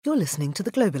You're listening to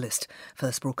The Globalist,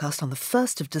 first broadcast on the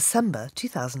 1st of December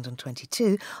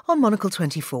 2022 on Monocle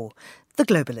 24. The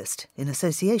Globalist, in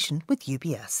association with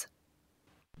UBS.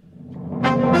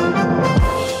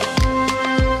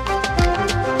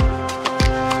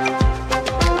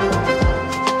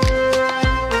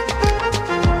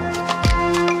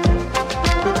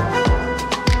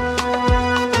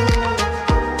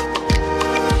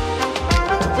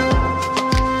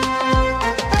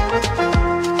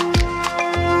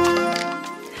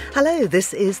 Hello,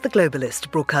 this is The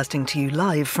Globalist, broadcasting to you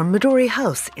live from Midori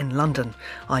House in London.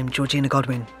 I'm Georgina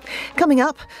Godwin. Coming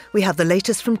up, we have the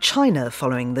latest from China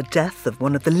following the death of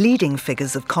one of the leading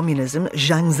figures of communism,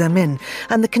 Jiang Zemin,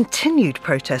 and the continued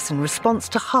protests in response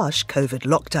to harsh COVID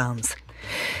lockdowns.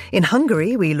 In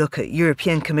Hungary, we look at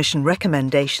European Commission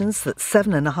recommendations that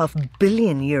 €7.5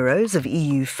 billion of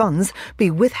EU funds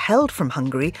be withheld from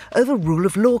Hungary over rule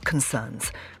of law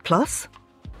concerns. Plus,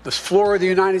 the floor of the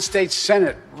United States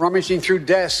Senate rummaging through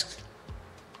desks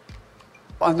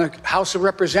on the House of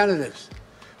Representatives,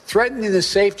 threatening the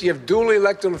safety of duly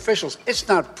elected officials. It's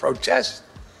not protest,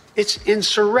 it's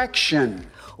insurrection.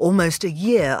 Almost a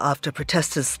year after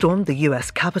protesters stormed the US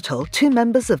Capitol, two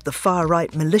members of the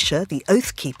far-right militia, the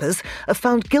Oath Keepers, are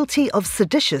found guilty of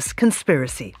seditious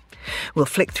conspiracy. We'll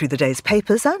flick through the day's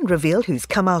papers and reveal who's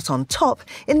come out on top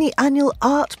in the annual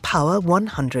Art Power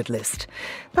 100 list.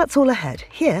 That's all ahead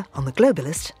here on The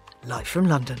Globalist, live from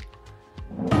London.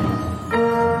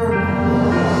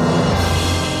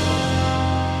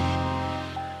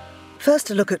 First,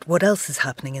 a look at what else is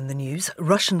happening in the news.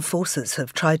 Russian forces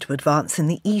have tried to advance in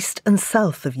the east and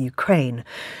south of Ukraine.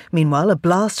 Meanwhile, a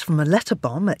blast from a letter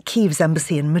bomb at Kyiv's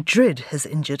embassy in Madrid has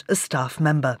injured a staff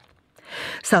member.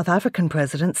 South African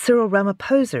President Cyril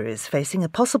Ramaphosa is facing a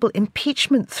possible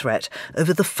impeachment threat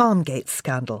over the Farmgate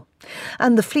scandal.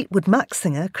 And the Fleetwood Mac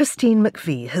singer Christine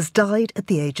McVie has died at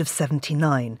the age of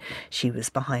 79. She was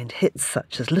behind hits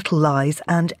such as Little Lies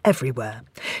and Everywhere.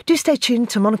 Do stay tuned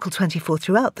to Monocle 24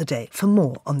 throughout the day for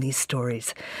more on these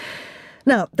stories.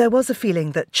 Now, there was a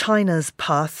feeling that China's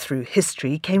path through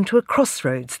history came to a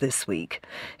crossroads this week.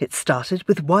 It started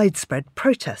with widespread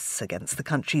protests against the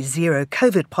country's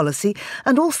zero-COVID policy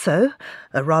and also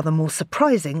a rather more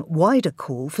surprising, wider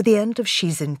call for the end of Xi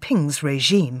Jinping's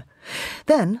regime.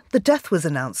 Then, the death was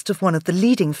announced of one of the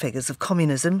leading figures of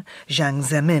communism, Jiang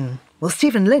Zemin. Well,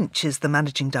 Stephen Lynch is the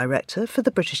managing director for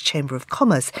the British Chamber of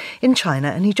Commerce in China,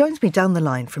 and he joins me down the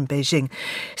line from Beijing.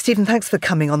 Stephen, thanks for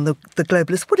coming on the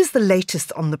Globalist. What is the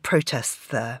latest on the protests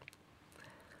there?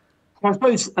 I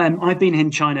suppose I've been in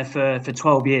China for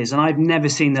 12 years and I've never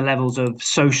seen the levels of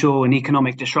social and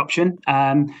economic disruption.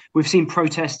 We've seen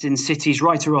protests in cities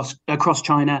right across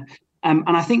China. And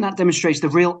I think that demonstrates the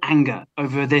real anger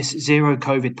over this zero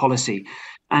COVID policy.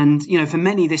 And, you know, for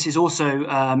many, this is also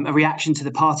a reaction to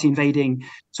the party invading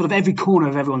sort of every corner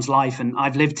of everyone's life. And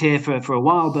I've lived here for a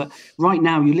while, but right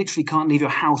now you literally can't leave your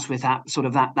house with that sort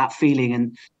of that feeling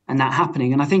and that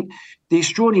happening. And I think the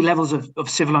extraordinary levels of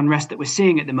civil unrest that we're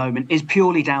seeing at the moment is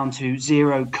purely down to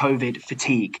zero COVID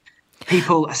fatigue.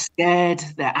 People are scared,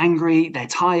 they're angry, they're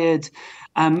tired.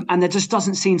 And there just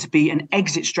doesn't seem to be an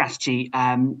exit strategy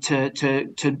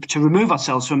to remove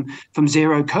ourselves from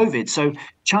zero COVID. So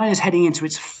China's heading into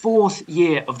its fourth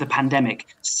year of the pandemic,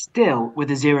 still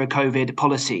with a zero COVID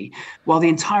policy, while the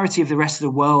entirety of the rest of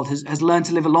the world has learned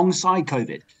to live alongside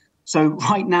COVID. So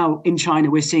right now in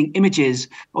China, we're seeing images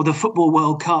of the Football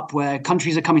World Cup where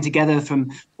countries are coming together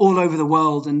from all over the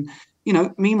world. And, you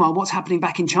know, meanwhile, what's happening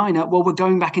back in China? Well, we're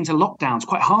going back into lockdowns,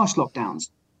 quite harsh lockdowns.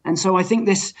 And so I think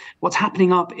what's happening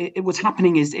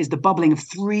is the bubbling of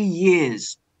 3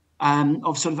 years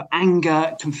of sort of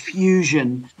anger,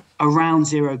 confusion around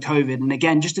zero COVID. And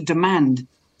again, just a demand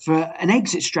for an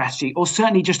exit strategy or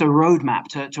certainly just a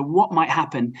roadmap to what might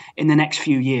happen in the next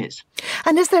few years.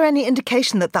 And is there any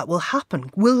indication that that will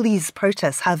happen? Will these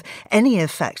protests have any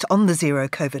effect on the zero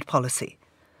COVID policy?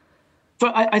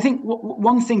 So I think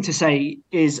one thing to say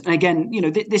is, and again, you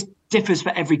know, this differs for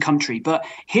every country, but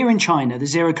here in China, the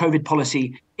zero COVID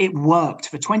policy, it worked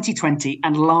for 2020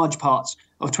 and large parts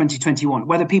of 2021.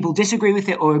 Whether people disagree with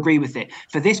it or agree with it,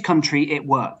 for this country, it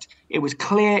worked. It was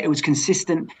clear, it was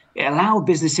consistent, it allowed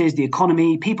businesses, the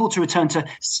economy, people to return to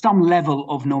some level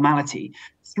of normality.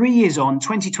 3 years on,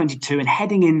 2022, and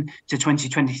heading into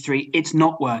 2023, it's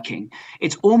not working.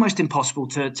 It's almost impossible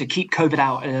to keep COVID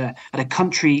out at a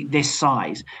country this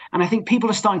size. And I think people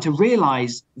are starting to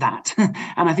realize that.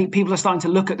 And I think people are starting to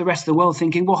look at the rest of the world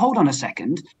thinking, well, hold on a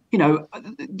second. You know,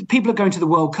 people are going to the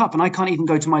World Cup and I can't even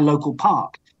go to my local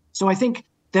park. So I think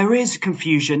there is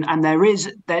confusion and there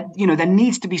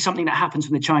needs to be something that happens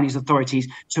from the Chinese authorities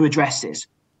to address this.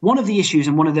 one of the issues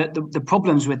and one of the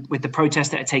problems with the protests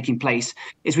that are taking place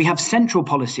is we have central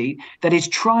policy that is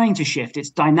trying to shift. It's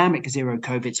dynamic zero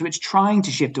COVID, so it's trying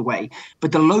to shift away.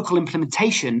 But the local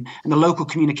implementation and the local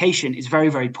communication is very,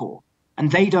 very poor. And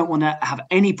they don't want to have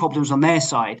any problems on their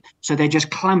side. So they're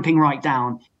just clamping right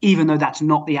down, even though that's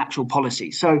not the actual policy.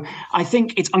 So I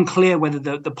think it's unclear whether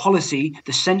the policy,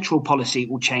 the central policy,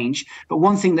 will change. But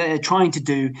one thing that they're trying to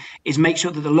do is make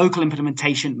sure that the local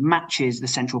implementation matches the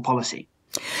central policy.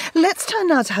 Let's turn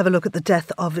now to have a look at the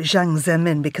death of Jiang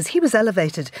Zemin, because he was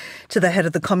elevated to the head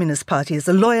of the Communist Party as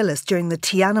a loyalist during the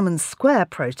Tiananmen Square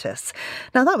protests.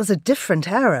 Now, that was a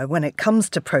different era when it comes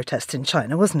to protest in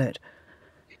China, wasn't it?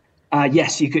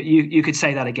 Yes, you could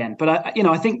say that again. But,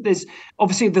 I think there's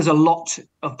a lot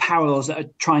of parallels that are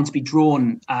trying to be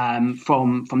drawn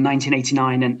from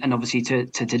 1989 and obviously to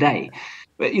today.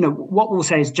 But, what we'll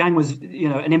say is Jiang was,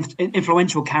 an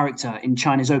influential character in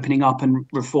China's opening up and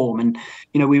reform. And,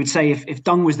 we would say if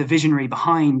Deng was the visionary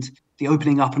behind the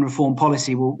opening up and reform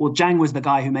policy, well, Jiang was the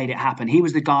guy who made it happen. He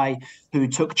was the guy who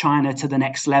took China to the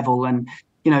next level. And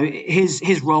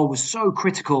his role was so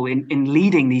critical in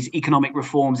leading these economic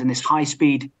reforms and this high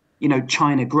speed,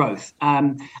 China growth.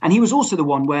 And he was also the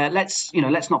one where let's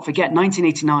not forget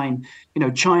 1989,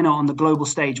 China on the global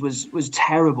stage was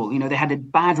terrible. They had a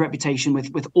bad reputation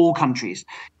with all countries.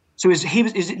 So it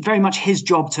was very much his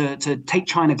job to take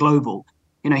China global.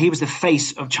 He was the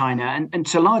face of China. And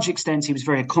to a large extent, he was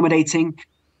very accommodating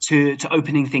to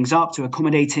opening things up, to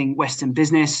accommodating Western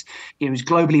business. He was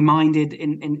globally minded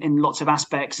in lots of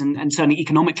aspects and certainly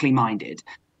economically minded.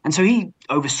 And so he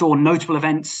oversaw notable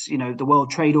events, the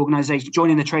World Trade Organization,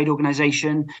 joining the Trade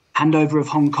Organization, handover of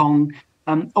Hong Kong.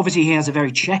 Obviously, he has a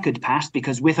very checkered past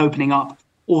because with opening up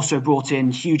also brought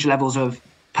in huge levels of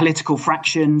political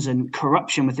fractions and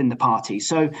corruption within the party.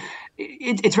 So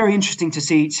it's very interesting to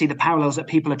see the parallels that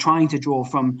people are trying to draw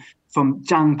from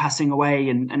Jiang passing away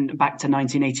and back to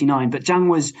 1989. But Jiang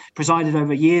was presided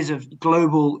over years of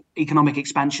global economic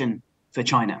expansion for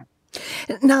China.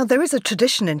 Now, there is a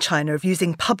tradition in China of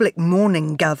using public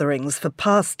mourning gatherings for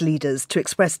past leaders to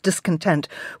express discontent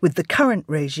with the current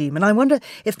regime. And I wonder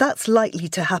if that's likely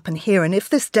to happen here and if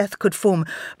this death could form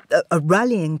a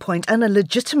rallying point and a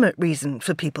legitimate reason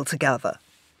for people to gather.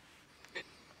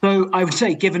 So I would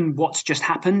say, given what's just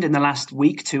happened in the last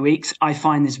week, 2 weeks, I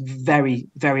find this very,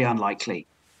 very unlikely.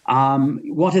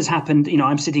 What has happened,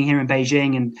 I'm sitting here in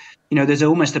Beijing and, there's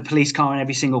almost a police car in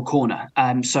every single corner.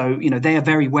 So they are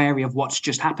very wary of what's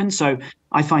just happened. So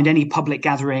I find any public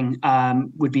gathering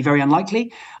would be very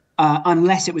unlikely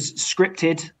unless it was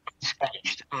scripted,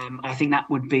 staged. I think that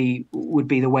would be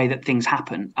the way that things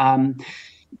happen.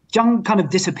 Jiang kind of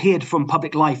disappeared from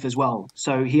public life as well.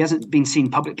 So he hasn't been seen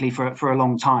publicly for a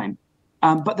long time.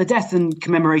 But the death and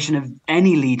commemoration of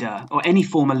any leader or any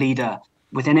former leader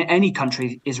within any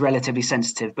country is relatively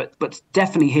sensitive, but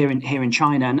definitely here in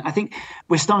China. And I think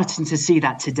we're starting to see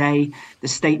that today. The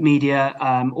state media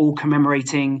all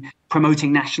commemorating,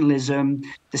 promoting nationalism.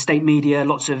 The state media,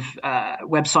 lots of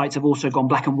websites have also gone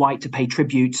black and white to pay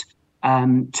tribute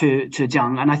to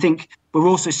Jiang. And I think we're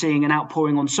also seeing an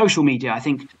outpouring on social media. I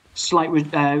think slight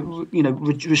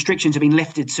restrictions have been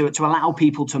lifted to allow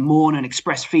people to mourn and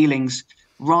express feelings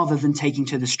rather than taking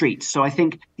to the streets. So I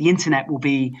think the internet will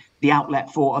be the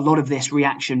outlet for a lot of this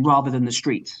reaction rather than the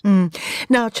streets.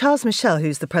 Now, Charles Michel,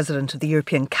 who's the president of the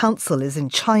European Council, is in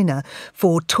China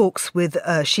for talks with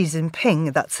Xi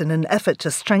Jinping. That's in an effort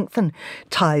to strengthen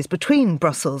ties between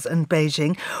Brussels and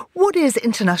Beijing. What is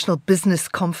international business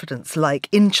confidence like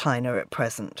in China at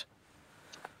present?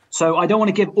 So I don't want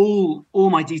to give all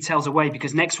my details away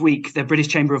because next week, the British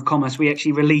Chamber of Commerce, we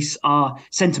actually release our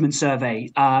sentiment survey,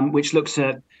 which looks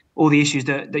at all the issues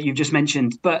that you've just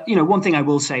mentioned. But, one thing I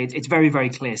will say, it's very, very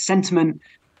clear. Sentiment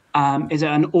is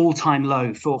at an all-time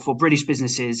low for British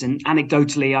businesses. And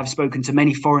anecdotally, I've spoken to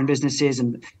many foreign businesses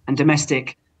and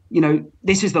domestic.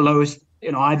 This is the lowest,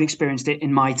 I've experienced it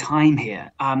in my time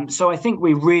here. So I think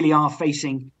we really are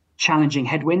facing challenging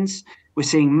headwinds. We're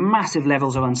seeing massive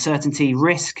levels of uncertainty.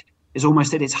 Risk is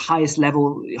almost at its highest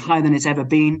level, higher than it's ever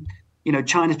been.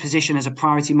 China's position as a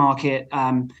priority market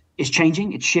is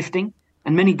changing. It's shifting.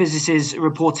 And many businesses are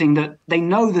reporting that they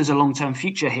know there's a long-term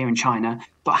future here in China,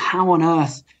 but how on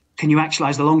earth can you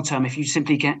actualize the long-term if you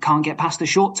simply can't get past the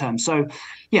short-term? So,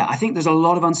 yeah, I think there's a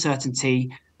lot of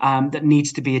uncertainty that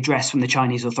needs to be addressed from the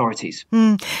Chinese authorities.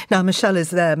 Now, Michel is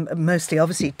there mostly,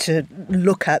 obviously, to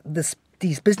look at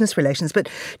these business relations. But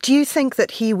do you think that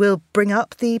he will bring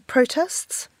up the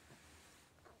protests?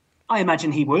 I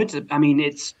imagine he would.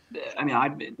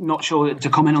 I'm not sure to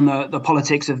comment on the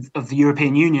politics of the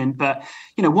European Union. But,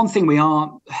 one thing we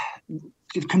are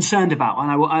concerned about,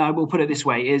 and I will put it this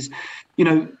way, is,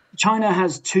 China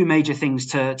has two major things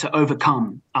to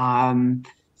overcome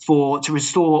to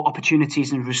restore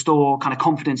opportunities and restore kind of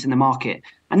confidence in the market.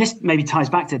 And this maybe ties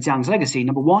back to Jiang's legacy.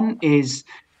 Number one is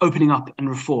opening up and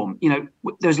reform.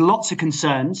 There's lots of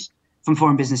concerns from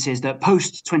foreign businesses that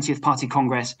post 20th Party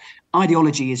Congress,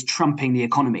 ideology is trumping the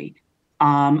economy.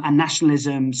 And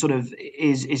nationalism sort of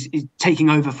is taking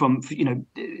over from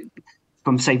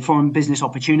say foreign business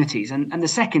opportunities. And the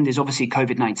second is obviously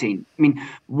COVID-19. I mean,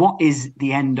 what is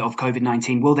the end of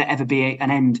COVID-19? Will there ever be an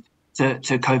end to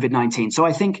COVID-19? So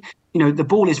I think, the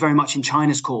ball is very much in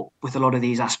China's court with a lot of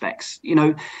these aspects.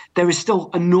 There is still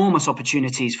enormous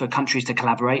opportunities for countries to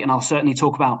collaborate. And I'll certainly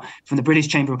talk about from the British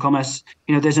Chamber of Commerce,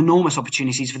 there's enormous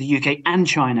opportunities for the UK and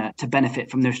China to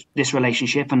benefit from this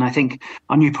relationship. And I think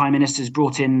our new Prime Minister has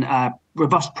brought in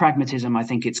robust pragmatism, I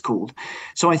think it's called.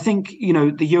 So I think,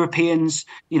 the Europeans,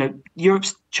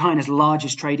 Europe's China's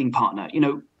largest trading partner,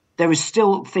 there is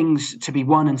still things to be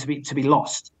won and to be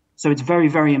lost. So it's very,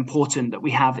 very important that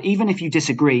we have, even if you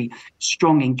disagree,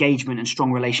 strong engagement and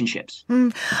strong relationships.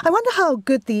 I wonder how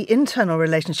good the internal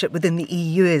relationship within the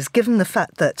EU is, given the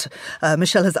fact that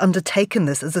Michel has undertaken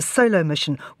this as a solo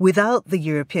mission without the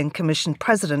European Commission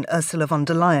President Ursula von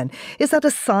der Leyen. Is that a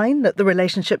sign that the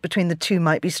relationship between the two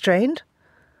might be strained?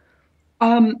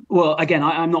 Well, again,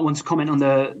 I'm not one to comment on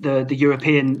the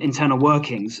European internal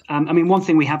workings. One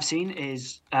thing we have seen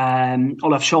is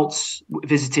Olaf Scholz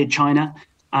visited China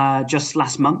just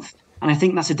last month. And I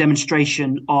think that's a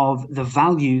demonstration of the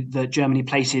value that Germany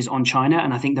places on China.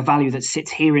 And I think the value that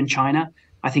sits here in China,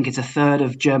 I think it's a third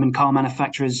of German car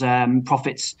manufacturers'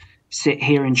 profits sit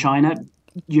here in China.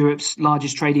 Europe's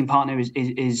largest trading partner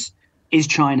is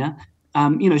China.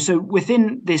 So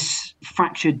within this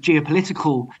fractured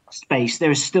geopolitical space,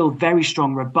 there is still very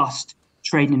strong, robust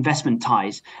trade and investment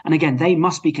ties. And again, they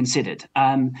must be considered.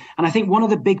 And I think one of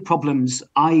the big problems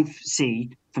I see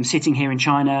from sitting here in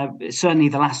China, certainly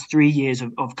the last 3 years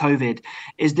of COVID,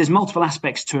 is there's multiple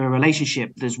aspects to a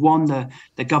relationship. There's one,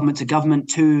 the government to government,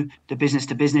 two, the business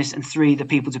to business, and three, the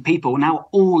people to people. Now,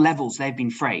 all levels, they've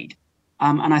been frayed.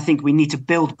 And I think we need to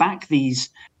build back these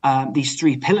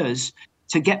three pillars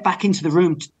to get back into the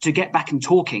room, to get back and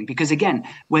talking. Because again,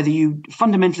 whether you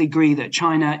fundamentally agree that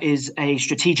China is a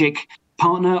strategic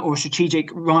partner or a strategic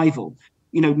rival,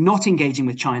 not engaging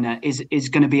with China is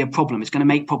going to be a problem. It's going to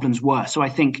make problems worse. So I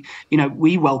think,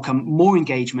 we welcome more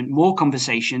engagement, more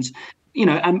conversations,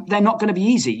 and they're not going to be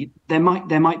easy. There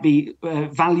might be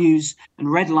values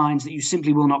and red lines that you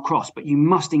simply will not cross, but you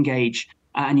must engage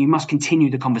and you must continue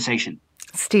the conversation.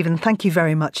 Stephen, thank you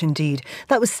very much indeed.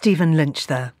 That was Stephen Lynch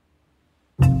there.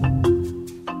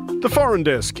 The Foreign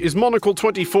Desk is Monocle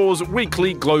 24's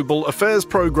weekly global affairs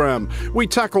programme. We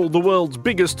tackle the world's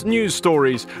biggest news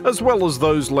stories, as well as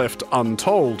those left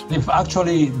untold. If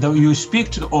actually you speak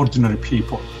to the ordinary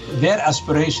people, their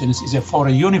aspirations is for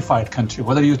a unified country,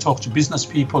 whether you talk to business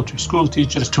people, to school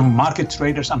teachers, to market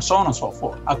traders, and so on and so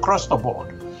forth, across the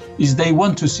board, is they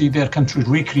want to see their country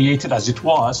recreated as it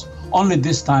was, only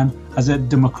this time as a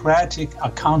democratic,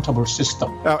 accountable system.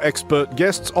 Our expert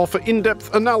guests offer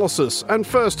in-depth analysis and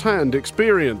first-hand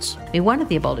experience. One of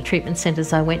the Ebola treatment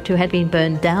centres I went to had been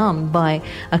burned down by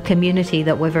a community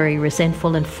that were very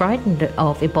resentful and frightened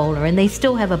of Ebola, and they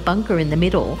still have a bunker in the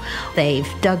middle. They've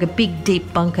dug a big,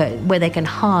 deep bunker where they can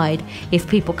hide if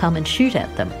people come and shoot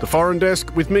at them. The Foreign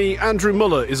Desk with me, Andrew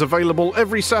Muller, is available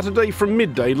every Saturday from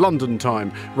midday London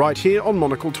time, right here on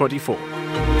Monocle 24.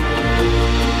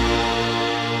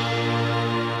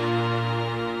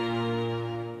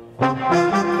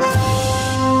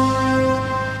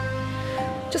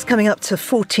 Just coming up to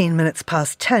 14 minutes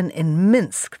past 10 in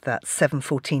Minsk, that's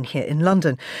 7:14 here in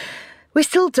London. We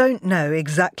still don't know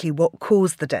exactly what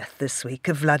caused the death this week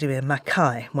of Vladimir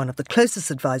Makai, one of the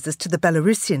closest advisors to the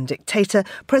Belarusian dictator,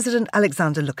 President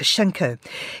Alexander Lukashenko.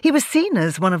 He was seen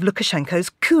as one of Lukashenko's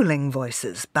cooling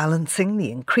voices, balancing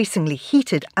the increasingly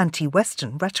heated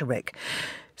anti-Western rhetoric.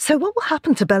 So what will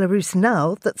happen to Belarus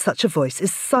now that such a voice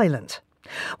is silent?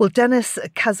 Well, Denis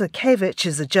Kazakevich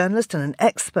is a journalist and an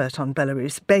expert on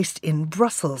Belarus based in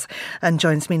Brussels and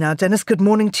joins me now. Denis, good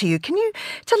morning to you. Can you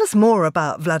tell us more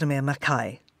about Vladimir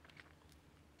Makai?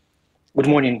 Good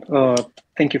morning.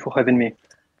 Thank you for having me.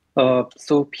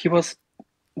 So he was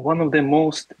one of the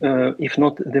most, if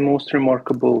not the most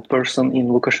remarkable person in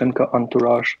Lukashenko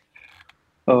entourage.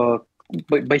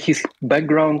 By his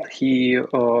background, he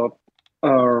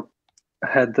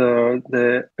had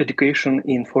the education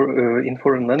in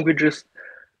foreign languages,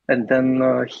 and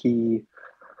then he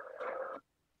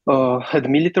had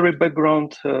military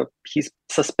background. He's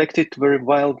suspected very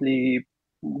wildly.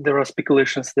 There are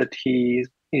speculations that he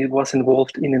he was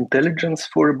involved in intelligence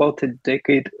for about a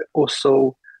decade or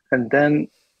so, and then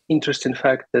interesting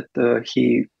fact that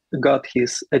he got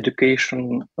his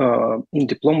education in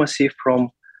diplomacy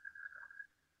from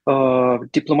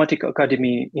Diplomatic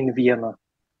Academy in Vienna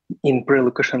in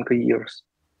pre-Lukashenko years.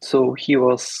 So he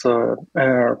was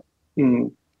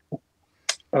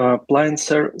blind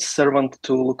servant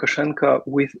to Lukashenko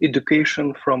with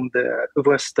education from the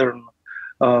Western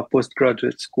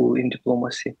postgraduate school in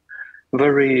diplomacy.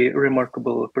 Very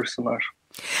remarkable personage.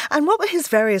 And what were his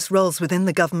various roles within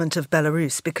the government of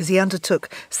Belarus? Because he undertook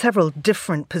several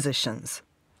different positions.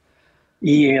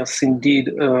 Yes, indeed.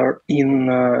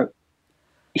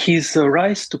 His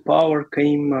rise to power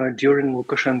came during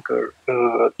Lukashenko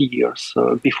years.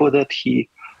 Before that, he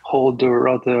held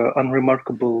rather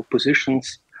unremarkable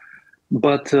positions.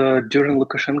 But during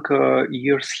Lukashenko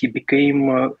years, he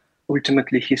became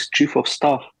ultimately his chief of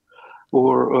staff,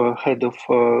 or head of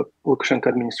Lukashenko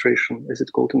administration, as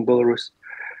it's called in Belarus.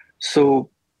 So,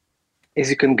 as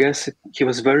you can guess, he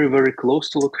was very, very close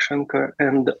to Lukashenko.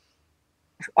 And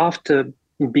after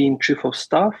being chief of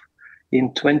staff,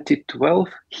 in 2012,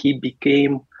 he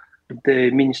became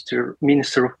the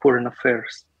Minister of Foreign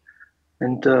Affairs.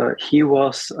 And he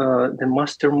was the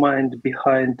mastermind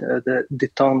behind the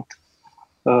detente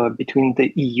between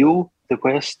the EU, the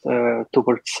West,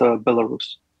 towards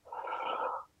Belarus.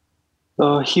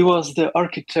 He was the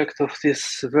architect of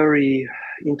this very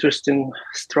interesting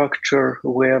structure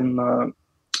when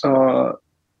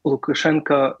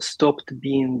Lukashenko stopped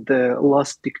being the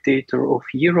last dictator of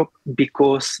Europe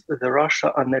because the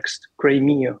Russia annexed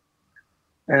Crimea.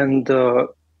 And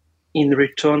in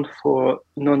return for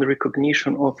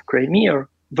non-recognition of Crimea,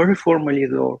 very formally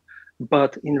though,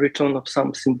 but in return of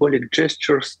some symbolic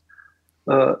gestures,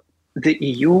 the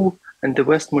EU and the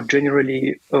West more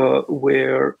generally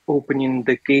were opening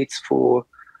the gates for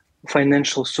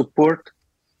financial support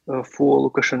for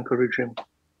Lukashenko regime.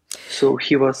 So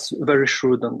he was very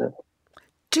shrewd on that.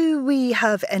 Do we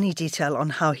have any detail on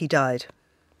how he died?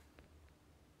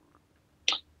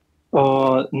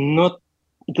 Not.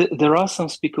 There are some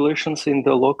speculations in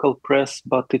the local press,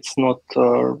 but it's not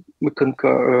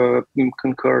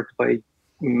concurred by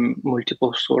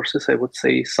multiple sources. I would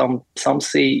say some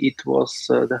say it was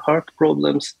the heart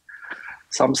problems.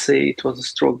 Some say it was a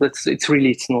stroke.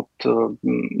 It's not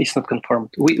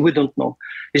confirmed. We don't know.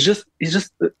 It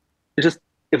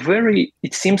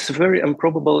seems very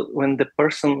improbable when the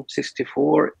person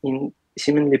 64 in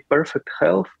seemingly perfect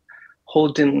health,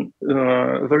 holding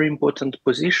a very important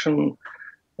position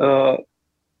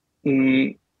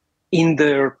in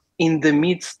the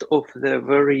midst of the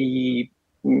very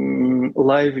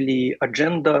lively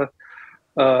agenda,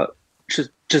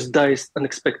 just dies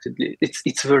unexpectedly.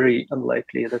 It's very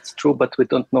unlikely that's true, but we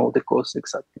don't know the cause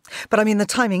exactly. But I mean, the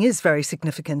timing is very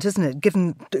significant, isn't it?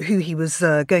 Given who he was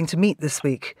going to meet this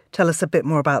week. Tell us a bit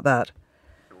more about that.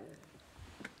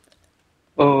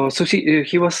 So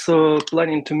he was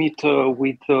planning to meet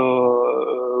with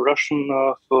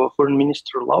Russian Foreign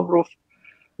Minister Lavrov,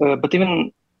 but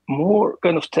even more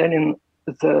kind of telling,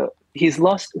 his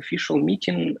last official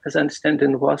meeting, as I understand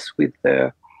it, was with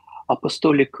the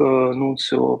Apostolic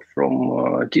Nuncio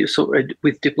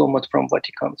with diplomat from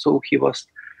Vatican. So he was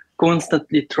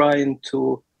constantly trying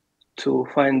to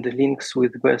find the links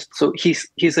with West. So he's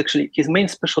actually, his main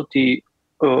specialty,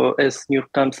 as New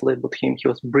York Times labeled him, he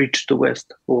was bridge to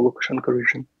West for Lukashenko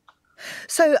regime.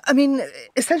 So, I mean,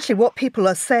 essentially what people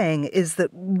are saying is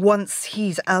that once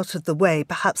he's out of the way,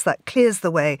 perhaps that clears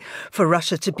the way for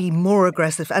Russia to be more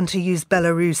aggressive and to use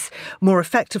Belarus more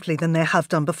effectively than they have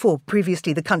done before.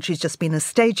 Previously, the country's just been a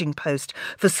staging post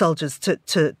for soldiers to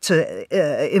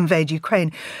invade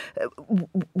Ukraine.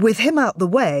 With him out the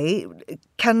way,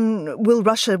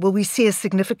 will we see a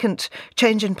significant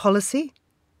change in policy?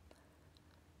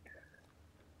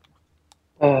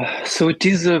 So it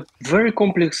is a very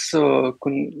complex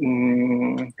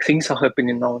things are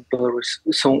happening now in Belarus.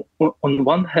 So on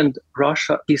one hand,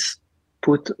 Russia is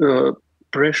put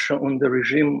pressure on the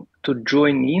regime to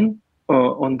join in.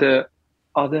 On the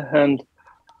other hand,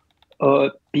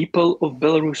 people of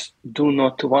Belarus do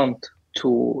not want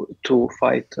to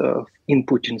fight in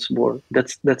Putin's war.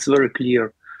 That's very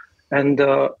clear. And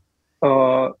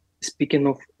speaking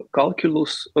of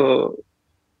calculus, the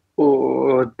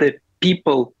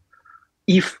people,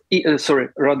 if the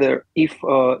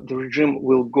regime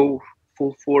will go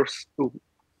full force to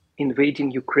invading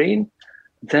Ukraine,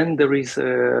 then there is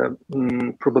a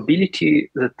probability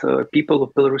that people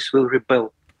of Belarus will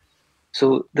rebel.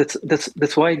 So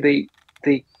that's why they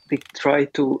try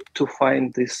to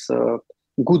find this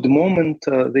good moment.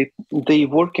 They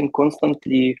working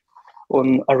constantly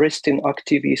on arresting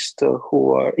activists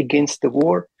who are against the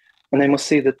war. And I must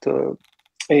say that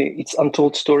it's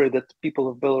untold story that people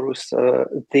of Belarus,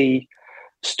 they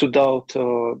stood out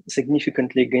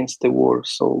significantly against the war.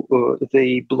 So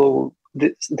they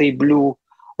blew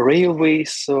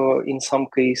railways. In some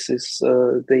cases,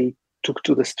 they took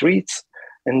to the streets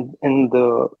and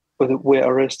were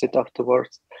arrested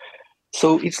afterwards.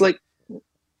 So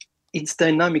it's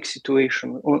dynamic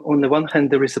situation. On the one hand,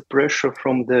 there is a pressure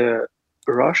from the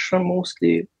Russia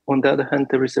mostly. On the other hand,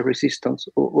 there is a resistance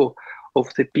of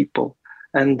the people.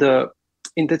 And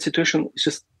in that situation, it's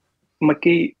just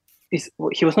Mackay.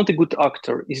 He was not a good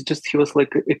actor. It's just he was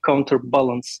like a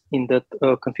counterbalance in that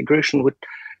configuration,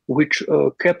 which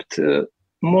kept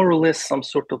more or less some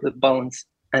sort of a balance.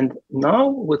 And now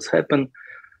what's happened,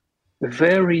 a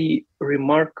very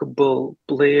remarkable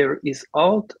player is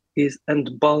out,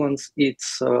 and balance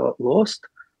it's lost.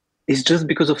 It's just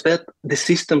because of that, the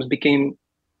systems became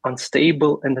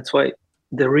unstable, and that's why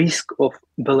the risk of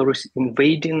Belarus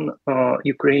invading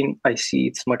Ukraine, I see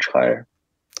it's much higher.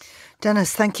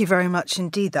 Denis, thank you very much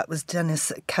indeed. That was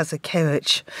Denis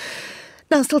Kazakevich.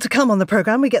 Now, still to come on the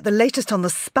programme, we get the latest on the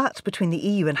spat between the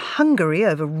EU and Hungary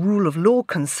over rule of law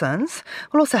concerns.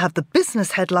 We'll also have the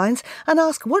business headlines and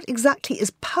ask what exactly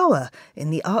is power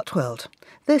in the art world.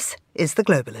 This is The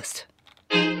Globalist.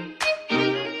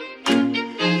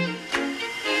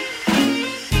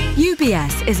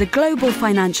 UBS is a global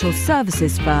financial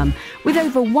services firm with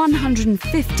over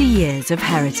 150 years of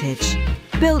heritage.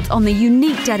 Built on the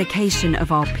unique dedication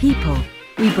of our people,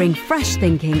 we bring fresh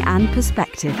thinking and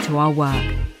perspective to our work.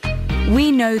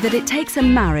 We know that it takes a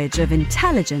marriage of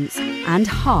intelligence and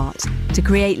heart to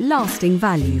create lasting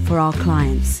value for our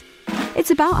clients.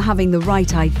 It's about having the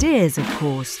right ideas, of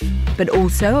course, but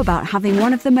also about having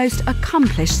one of the most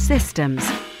accomplished systems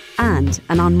and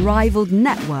an unrivaled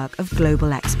network of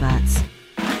global experts.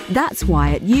 That's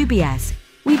why at UBS,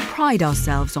 we pride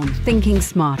ourselves on thinking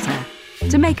smarter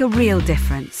to make a real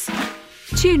difference.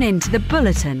 Tune in to The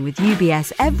Bulletin with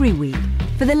UBS every week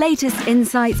for the latest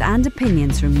insights and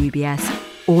opinions from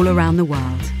UBS all around the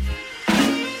world.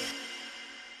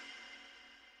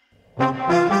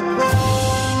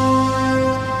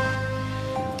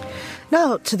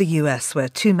 Now to the US, where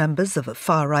two members of a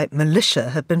far-right militia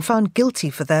have been found guilty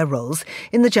for their roles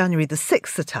in the January the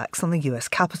 6th attacks on the US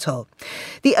Capitol.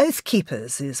 The Oath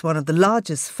Keepers is one of the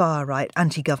largest far-right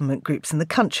anti-government groups in the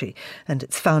country, and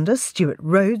its founder, Stuart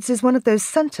Rhodes, is one of those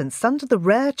sentenced under the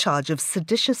rare charge of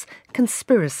seditious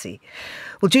conspiracy.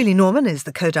 Well, Julie Norman is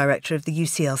the co-director of the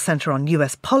UCL Centre on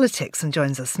US Politics and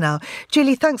joins us now.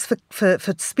 Julie, thanks for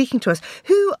speaking to us.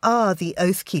 Who are the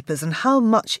Oath Keepers and how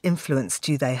much influence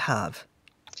do they have?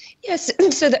 Yes,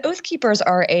 so the Oath Keepers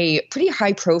are a pretty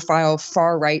high-profile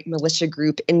far-right militia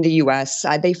group in the U.S.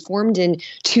 They formed in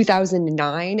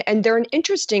 2009, and they're an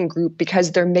interesting group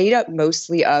because they're made up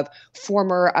mostly of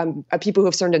former people who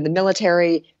have served in the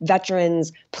military,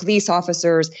 veterans, police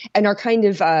officers, and are kind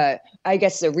of,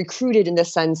 recruited in the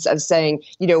sense of saying,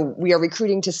 we are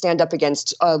recruiting to stand up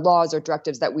against laws or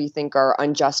directives that we think are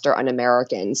unjust or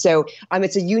un-American. So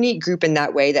it's a unique group in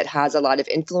that way that has a lot of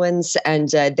influence, and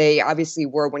they obviously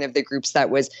were one of the groups that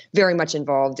was very much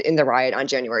involved in the riot on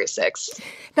January 6th.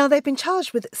 Now, they've been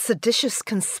charged with seditious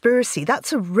conspiracy.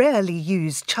 That's a rarely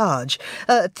used charge.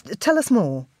 Tell us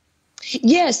more.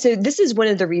 Yeah, so this is one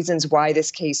of the reasons why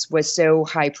this case was so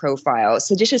high profile.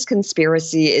 Seditious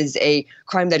conspiracy is a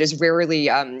crime that is rarely,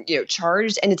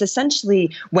 charged, and it's essentially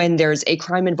when there's a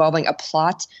crime involving a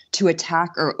plot to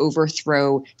attack or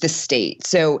overthrow the state.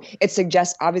 So it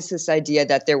suggests, obviously, this idea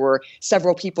that there were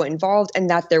several people involved and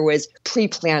that there was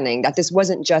pre-planning, that this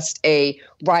wasn't just a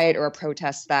riot or a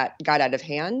protest that got out of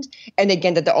hand. And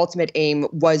again, that the ultimate aim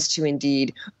was to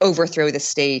indeed overthrow the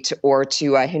state or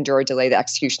to hinder or delay the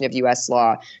execution of U.S.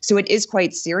 law. So it is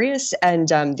quite serious. And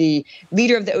the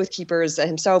leader of the Oath Keepers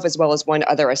himself, as well as one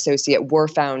other associate, were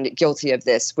found guilty of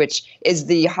this, which is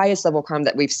the highest level crime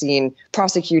that we've seen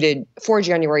prosecuted for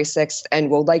January 6th and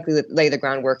will likely lay the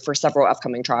groundwork for several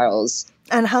upcoming trials.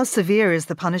 And how severe is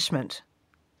the punishment?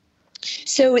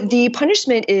 So the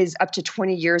punishment is up to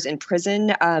 20 years in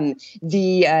prison.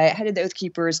 The head of the Oath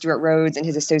Keepers, Stuart Rhodes, and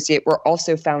his associate were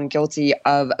also found guilty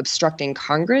of obstructing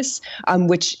Congress,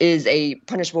 which is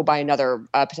punishable by another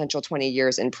potential 20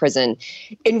 years in prison.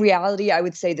 In reality, I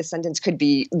would say the sentence could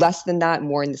be less than that,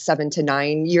 more in the 7 to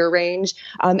 9 year range.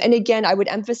 And again, I would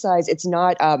emphasize it's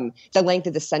not the length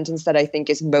of the sentence that I think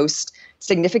is most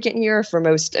significant here for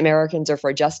most Americans or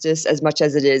for justice, as much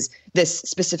as it is this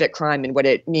specific crime and what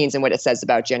it means and what it says about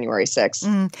about January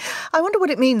 6th. I wonder what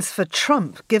it means for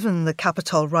Trump, given the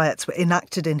Capitol riots were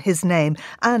enacted in his name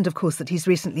and, of course, that he's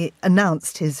recently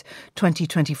announced his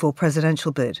 2024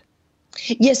 presidential bid.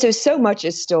 Yeah, so much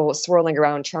is still swirling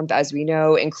around Trump, as we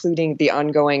know, including the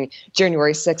ongoing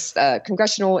January 6th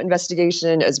congressional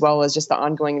investigation, as well as just the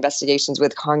ongoing investigations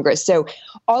with Congress. So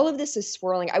all of this is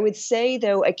swirling. I would say,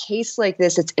 though, a case like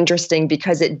this, it's interesting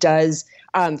because it does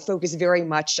focus very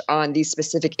much on these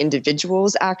specific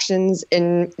individuals' actions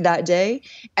in that day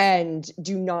and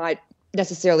do not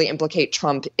necessarily implicate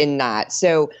Trump in that.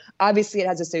 So obviously it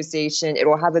has association, it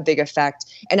will have a big effect.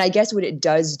 And I guess what it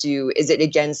does do is it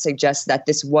again suggests that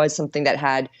this was something that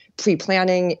had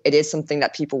pre-planning. It is something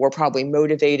that people were probably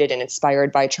motivated and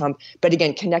inspired by Trump. But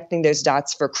again, connecting those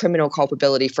dots for criminal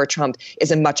culpability for Trump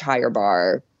is a much higher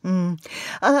bar.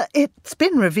 It's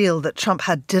been revealed that Trump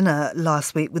had dinner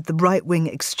last week with the right-wing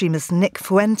extremist Nick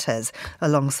Fuentes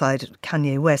alongside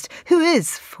Kanye West. Who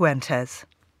is Fuentes?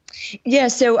 Yeah,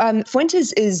 so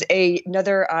Fuentes is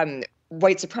another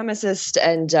white supremacist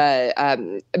and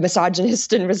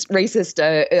misogynist and racist,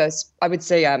 I would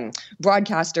say,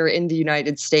 broadcaster in the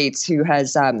United States who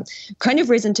has kind of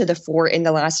risen to the fore in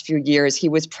the last few years. He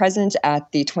was present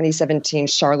at the 2017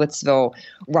 Charlottesville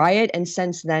riot and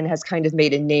since then has kind of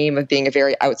made a name of being a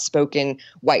very outspoken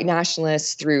white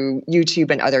nationalist through YouTube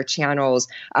and other channels,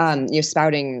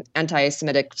 spouting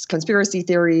anti-Semitic conspiracy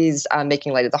theories,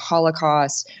 making light of the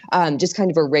Holocaust, just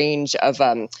kind of a range of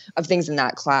things in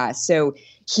that class. So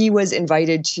he was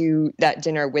invited to that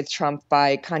dinner with Trump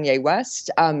by Kanye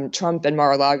West. Trump and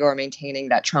Mar-a-Lago are maintaining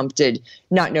that Trump did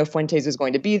not know Fuentes was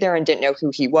going to be there and didn't know who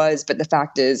he was. But the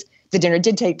fact is, the dinner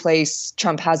did take place.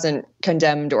 Trump hasn't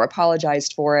condemned or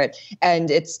apologized for it.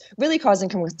 And it's really causing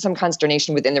some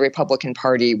consternation within the Republican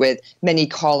Party, with many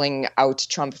calling out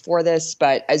Trump for this.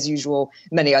 But as usual,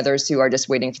 many others who are just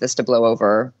waiting for this to blow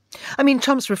over. I mean,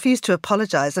 Trump's refused to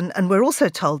apologise, and we're also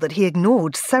told that he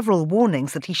ignored several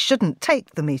warnings that he shouldn't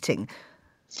take the meeting.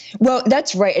 Well,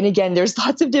 that's right. And again, there's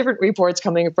lots of different reports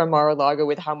coming from Mar-a-Lago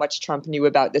with how much Trump knew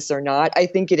about this or not. I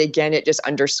think it just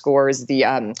underscores the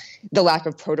lack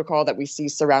of protocol that we see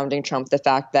surrounding Trump. The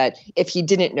fact that if he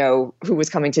didn't know who was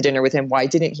coming to dinner with him, why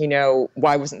didn't he know?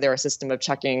 Why wasn't there a system of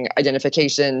checking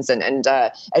identifications and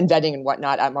vetting and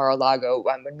whatnot at Mar-a-Lago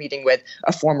when meeting with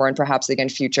a former and perhaps again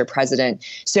future president?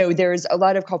 So there's a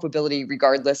lot of culpability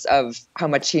regardless of how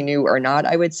much he knew or not,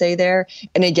 I would say there.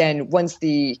 And again, once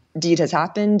the deed has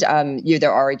happened,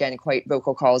 there are, again, quite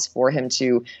vocal calls for him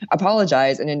to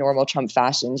apologize. And in normal Trump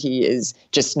fashion, he is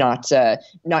just not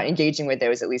engaging with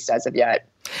those, at least as of yet.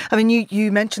 I mean,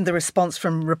 you mentioned the response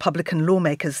from Republican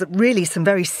lawmakers, that really some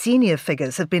very senior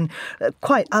figures have been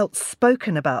quite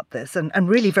outspoken about this and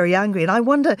really very angry. And I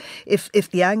wonder if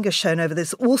the anger shown over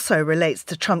this also relates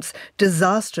to Trump's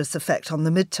disastrous effect on the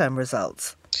midterm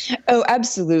results. Oh,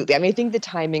 absolutely. I mean, I think the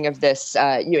timing of this,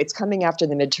 it's coming after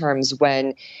the midterms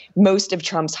when most of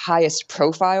Trump's highest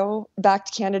profile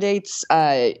backed candidates,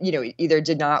 either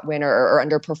did not win or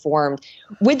underperformed.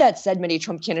 With that said, many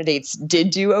Trump candidates did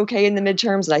do okay in the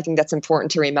midterms, and I think that's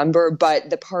important to remember. But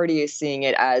the party is seeing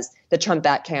it as the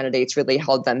Trump-backed candidates really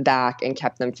held them back and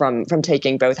kept them from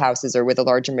taking both houses or with a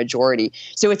larger majority.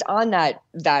 So it's on that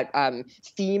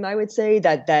theme, I would say,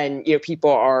 that then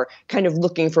people are kind of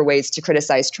looking for ways to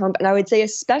criticize Trump. And I would say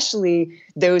especially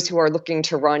those who are looking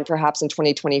to run perhaps in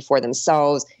 2024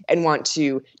 themselves and want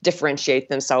to differentiate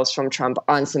themselves from Trump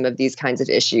on some of these kinds of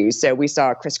issues. So we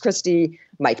saw Chris Christie,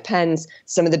 Mike Pence,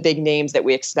 some of the big names that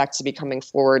we expect to be coming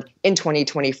forward in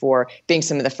 2024 being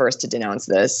some of the first to denounce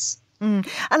this. And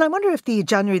I wonder if the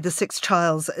January the 6th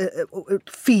trials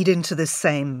feed into this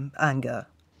same anger.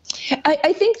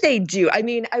 I think they do. I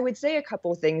mean, I would say a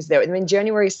couple of things, though. I mean,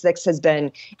 January 6th has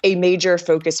been a major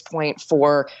focus point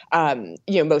for,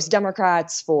 most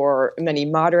Democrats, for many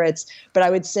moderates. But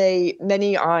I would say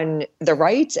many on the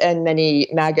right and many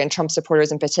MAGA and Trump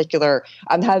supporters in particular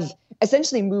have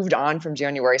essentially moved on from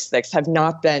January 6th, have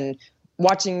not been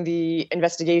watching the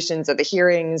investigations or the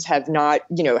hearings, has not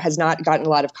gotten a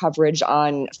lot of coverage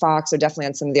on Fox or definitely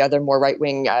on some of the other more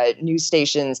right-wing news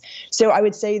stations. So I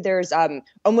would say there's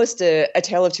almost a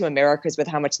tale of two Americas with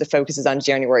how much the focus is on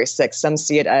January 6th. Some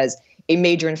see it as a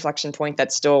major inflection point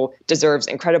that still deserves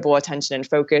incredible attention and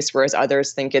focus, whereas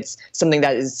others think it's something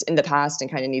that is in the past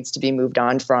and kind of needs to be moved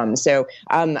on from. So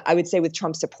I would say with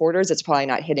Trump supporters, it's probably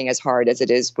not hitting as hard as it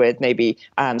is with maybe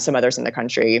some others in the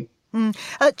country.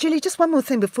 Julie, just one more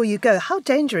thing before you go. How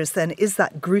dangerous, then, is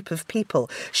that group of people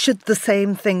should the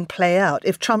same thing play out?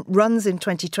 If Trump runs in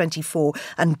 2024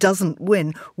 and doesn't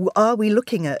win, are we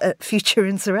looking at future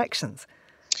insurrections?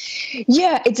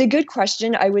 Yeah, it's a good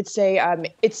question. I would say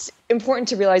it's important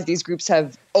to realize these groups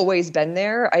have always been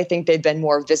there. I think they've been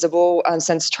more visible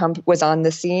since Trump was on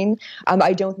the scene.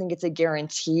 I don't think it's a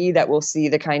guarantee that we'll see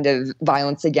the kind of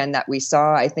violence again that we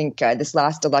saw. I think this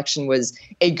last election was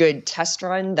a good test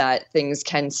run that things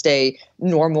can stay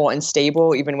normal and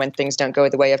stable even when things don't go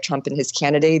the way of Trump and his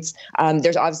candidates.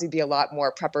 There's obviously be a lot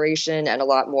more preparation and a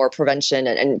lot more prevention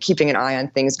and keeping an eye on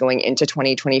things going into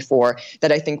 2024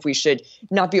 that I think we should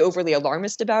not be overly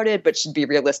alarmist about it, but should be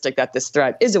realistic that this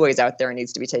threat is always out there and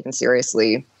needs to be taken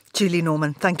seriously. Julie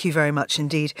Norman, thank you very much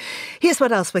indeed. Here's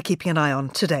what else we're keeping an eye on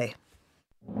today.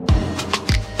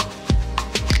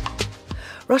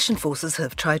 Russian forces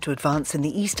have tried to advance in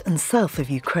the east and south of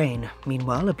Ukraine.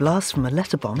 Meanwhile, a blast from a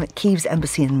letter bomb at Kyiv's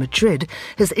embassy in Madrid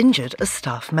has injured a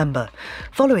staff member.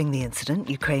 Following the incident,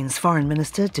 Ukraine's Foreign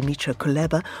Minister Dmytro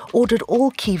Kuleba ordered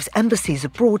all Kyiv's embassies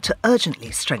abroad to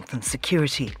urgently strengthen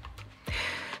security.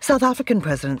 South African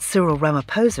President Cyril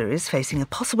Ramaphosa is facing a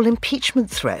possible impeachment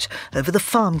threat over the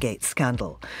Farmgate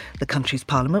scandal. The country's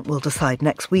parliament will decide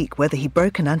next week whether he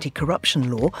broke an anti-corruption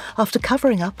law after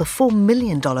covering up a $4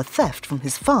 million theft from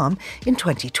his farm in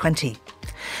 2020.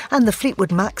 And the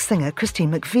Fleetwood Mac singer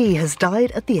Christine McVie has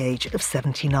died at the age of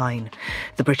 79.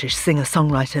 The British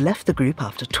singer-songwriter left the group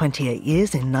after 28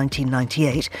 years in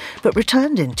 1998, but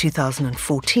returned in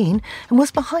 2014 and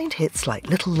was behind hits like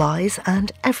Little Lies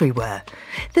and Everywhere.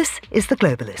 This is The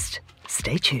Globalist.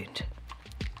 Stay tuned.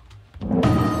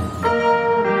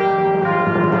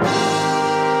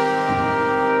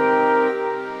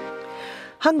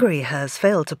 Hungary has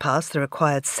failed to pass the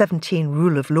required 17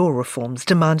 rule of law reforms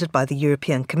demanded by the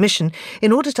European Commission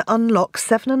in order to unlock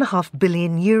 €7.5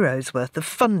 billion worth of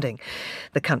funding.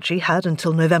 The country had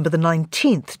until November the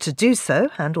 19th to do so,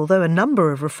 and although a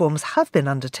number of reforms have been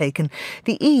undertaken,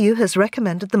 the EU has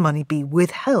recommended the money be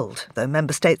withheld, though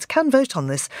member states can vote on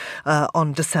this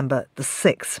on December the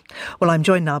 6th. Well, I'm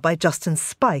joined now by Justin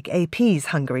Spike, AP's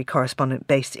Hungary correspondent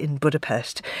based in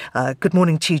Budapest. Good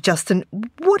morning to you, Justin.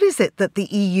 What is it that the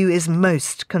EU is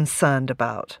most concerned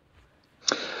about?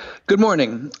 Good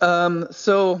morning.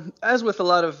 So, as with a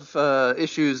lot of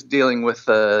issues dealing with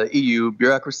EU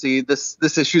bureaucracy,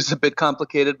 this issue is a bit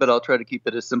complicated, but I'll try to keep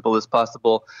it as simple as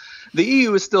possible. The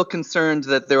EU is still concerned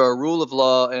that there are rule of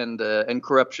law and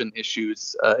corruption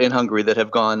issues in Hungary that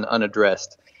have gone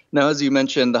unaddressed. Now, as you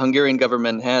mentioned, the Hungarian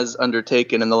government has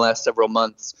undertaken in the last several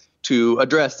months to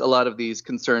address a lot of these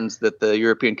concerns that the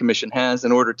European Commission has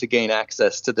in order to gain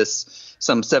access to this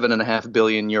some €7.5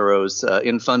 billion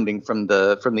in funding from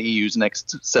the EU's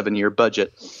next 7-year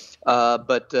budget.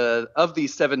 But of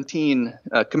these 17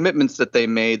 commitments that they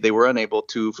made, they were unable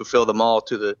to fulfill them all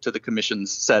to the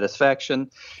Commission's satisfaction.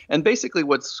 And basically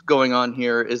what's going on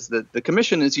here is that the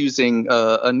Commission is using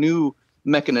a new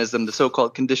mechanism, the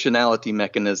so-called conditionality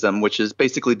mechanism, which is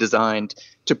basically designed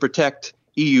to protect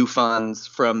EU funds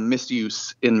from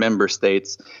misuse in member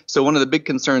states. So one of the big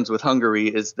concerns with Hungary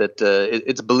is that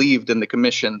it's believed in the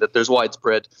Commission that there's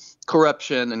widespread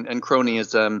corruption and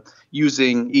cronyism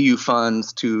using EU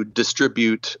funds to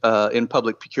distribute in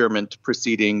public procurement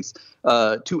proceedings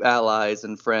to allies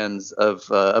and friends of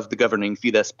the governing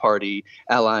Fidesz party,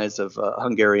 allies of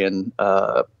Hungarian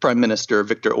Prime Minister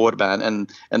Viktor Orbán,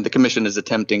 and the Commission is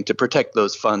attempting to protect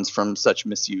those funds from such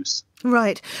misuse.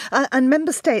 Right. And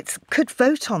member states could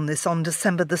vote on this on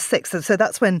December the 6th. So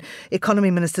that's when economy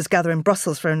ministers gather in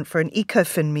Brussels for an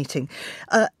ECOFIN meeting.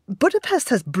 Budapest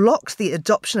has blocked the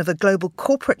adoption of a global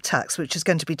corporate tax, which is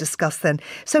going to be discussed then.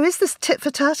 So is this tit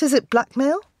for tat? Is it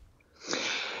blackmail?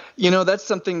 You know, that's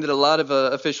something that a lot of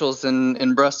officials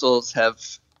in Brussels have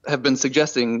been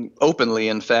suggesting openly.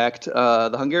 In fact,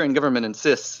 the Hungarian government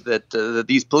insists that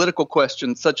these political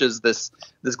questions, such as this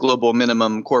global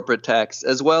minimum corporate tax,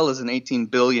 as well as an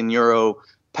 €18 billion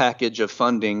package of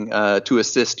funding to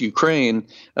assist Ukraine,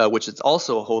 which it's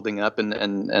also holding up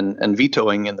and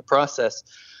vetoing in the process,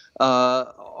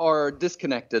 are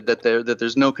disconnected. That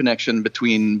there's no connection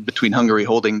between Hungary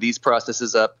holding these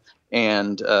processes up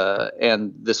and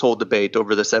this whole debate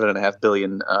over the €7.5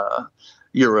 billion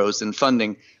in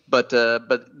funding. But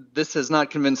this has not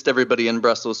convinced everybody in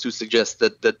Brussels who suggests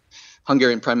that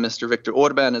Hungarian Prime Minister Viktor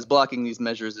Orbán is blocking these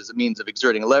measures as a means of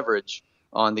exerting leverage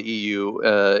on the EU,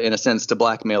 in a sense, to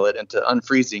blackmail it into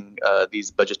unfreezing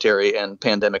these budgetary and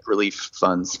pandemic relief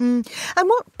funds. And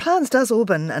what plans does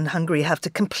Orbán and Hungary have to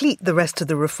complete the rest of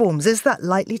the reforms? Is that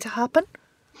likely to happen?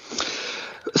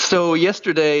 So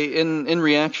yesterday, in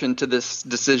reaction to this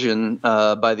decision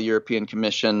by the European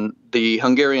Commission, the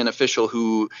Hungarian official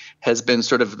who has been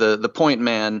sort of the point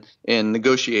man in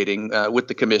negotiating with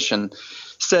the Commission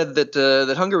said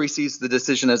that Hungary sees the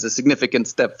decision as a significant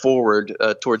step forward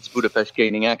towards Budapest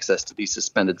gaining access to these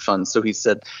suspended funds. So he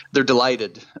said they're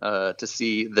delighted to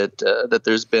see that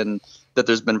there's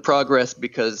been progress,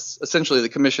 because essentially the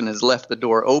Commission has left the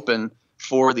door open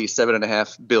for the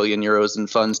 7.5 billion euros in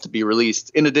funds to be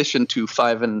released, in addition to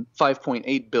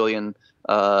 5.8 billion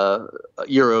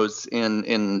euros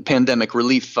in pandemic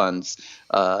relief funds.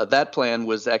 That plan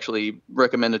was actually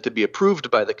recommended to be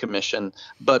approved by the Commission,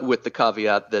 but with the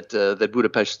caveat that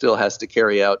Budapest still has to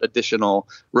carry out additional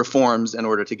reforms in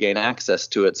order to gain access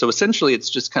to it. So essentially,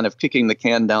 it's just kind of kicking the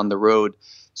can down the road,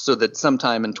 so that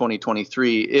sometime in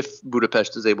 2023, if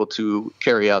Budapest is able to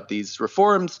carry out these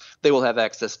reforms, they will have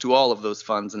access to all of those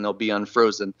funds and they'll be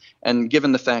unfrozen. And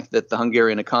given the fact that the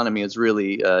Hungarian economy is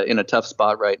really in a tough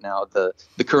spot right now, the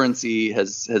currency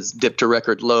has dipped to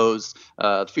record lows,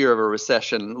 fear of a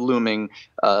recession looming,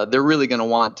 they're really going to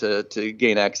want to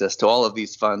gain access to all of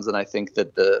these funds. And I think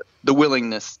that the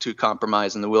willingness to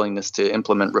compromise and the willingness to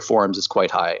implement reforms is quite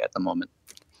high at the moment.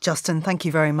 Justin, thank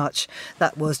you very much.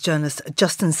 That was journalist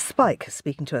Justin Spike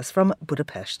speaking to us from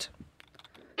Budapest.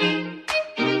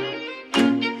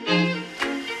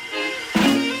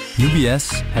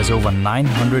 UBS has over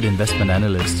 900 investment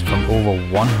analysts from over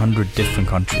 100 different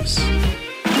countries.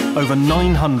 Over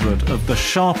 900 of the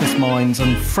sharpest minds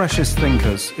and freshest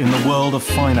thinkers in the world of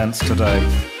finance today.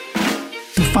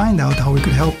 To find out how we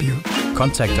could help you,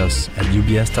 contact us at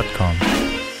ubs.com.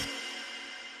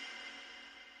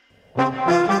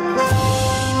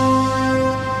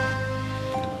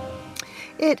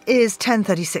 It is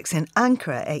 10:36 in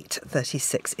Ankara,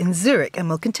 8:36 in Zurich, and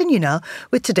we'll continue now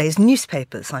with today's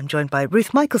newspapers. I'm joined by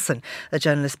Ruth Michelson, a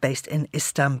journalist based in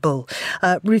Istanbul.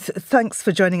 Ruth, thanks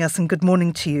for joining us and good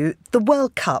morning to you. The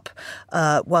World Cup,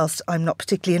 whilst I'm not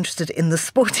particularly interested in the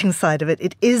sporting side of it,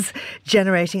 it is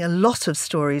generating a lot of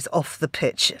stories off the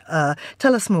pitch.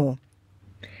 Tell us more.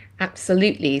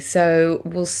 Absolutely. So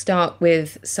we'll start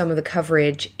with some of the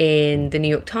coverage in the New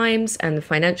York Times and the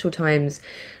Financial Times,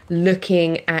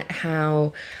 looking at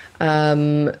how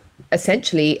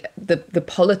essentially the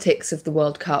politics of the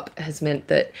World Cup has meant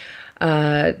that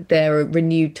there are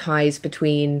renewed ties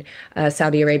between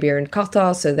Saudi Arabia and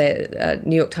Qatar. So the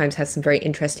New York Times has some very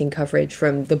interesting coverage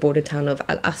from the border town of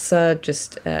Al-Assa,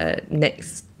 just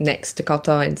next to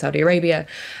Qatar in Saudi Arabia,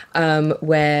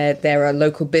 where there are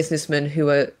local businessmen who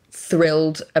are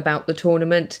thrilled about the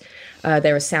tournament.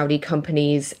 There are Saudi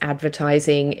companies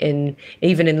advertising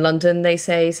even in London, they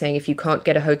saying if you can't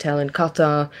get a hotel in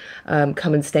Qatar,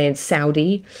 come and stay in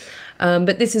Saudi.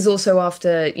 But this is also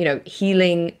after,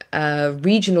 healing a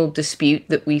regional dispute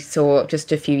that we saw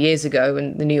just a few years ago.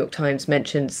 And the New York Times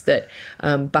mentions that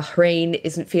Bahrain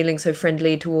isn't feeling so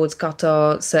friendly towards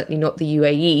Qatar, certainly not the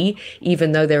UAE,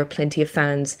 even though there are plenty of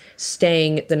fans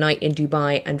staying the night in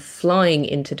Dubai and flying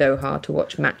into Doha to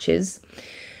watch matches.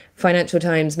 Financial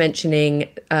Times mentioning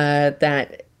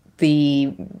that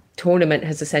the tournament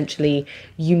has essentially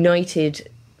united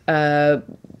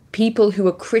people who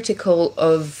are critical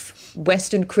of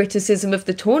Western criticism of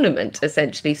the tournament,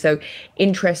 essentially. So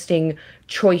interesting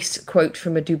choice quote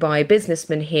from a Dubai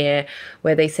businessman here,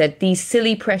 where they said, these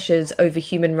silly pressures over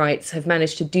human rights have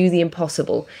managed to do the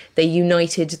impossible. They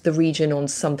united the region on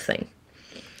something.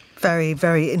 Very,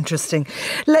 very interesting.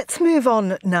 Let's move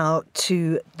on now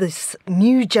to this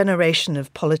new generation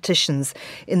of politicians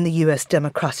in the US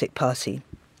Democratic Party.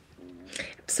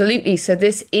 Absolutely. So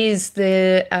this is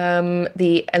the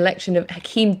election of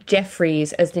Hakeem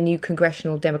Jeffries as the new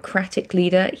congressional Democratic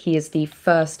leader. He is the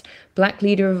first Black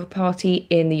leader of a party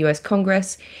in the US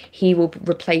Congress. He will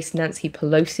replace Nancy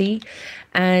Pelosi.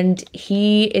 And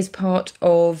he is part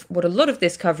of what a lot of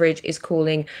this coverage is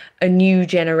calling a new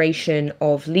generation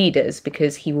of leaders,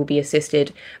 because he will be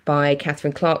assisted by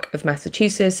Catherine Clark of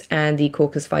Massachusetts and the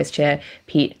caucus vice chair,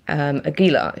 Pete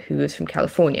Aguilar, who is from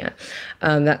California.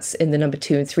 That's in the number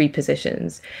 2 and 3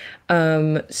 positions.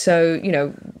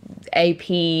 So, AP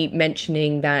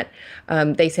mentioning that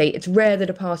they say it's rare that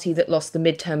a party that lost the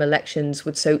midterm elections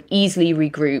would so easily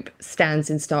regroup stands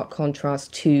in stark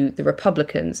contrast to the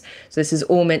Republicans. So this is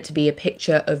all meant to be a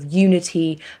picture of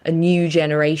unity, a new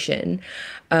generation.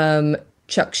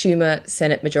 Chuck Schumer,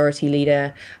 Senate Majority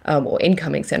Leader, or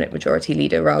incoming Senate Majority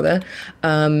Leader, rather,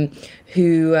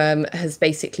 who has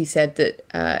basically said that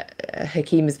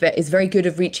Hakeem is very good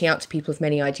at reaching out to people of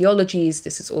many ideologies.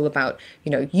 This is all about,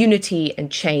 unity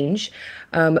and change.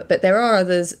 But there are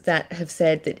others that have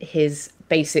said that his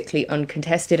basically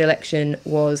uncontested election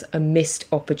was a missed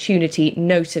opportunity.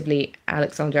 Notably,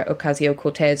 Alexandria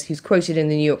Ocasio-Cortez, who's quoted in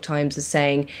the New York Times as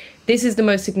saying, "This is the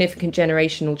most significant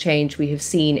generational change we have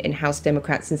seen in House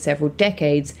Democrats in several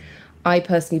decades. I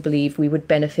personally believe we would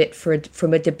benefit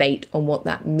from a debate on what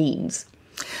that means."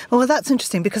 Well, that's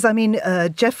interesting because, I mean,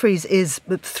 Jeffries is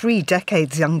 3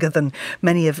 decades younger than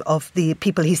many of the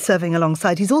people he's serving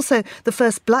alongside. He's also the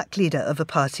first black leader of a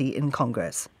party in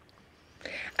Congress.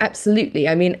 Absolutely.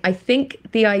 I mean, I think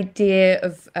the idea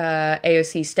of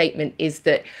AOC's statement is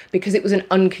that because it was an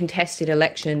uncontested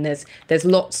election, there's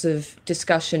lots of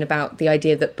discussion about the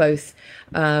idea that both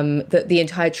that the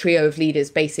entire trio of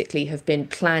leaders basically have been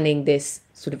planning this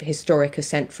sort of historic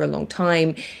ascent for a long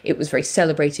time. It was very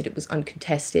celebrated. It was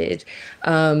uncontested.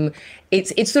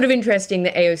 It's sort of interesting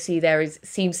that AOC there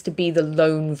seems to be the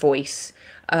lone voice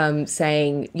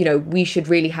saying, you know, we should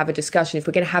really have a discussion. If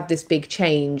we're going to have this big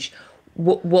change,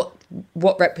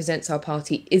 what represents our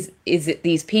party? Is it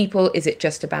these people? Is it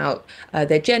just about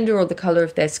their gender or the colour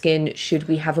of their skin? Should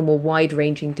we have a more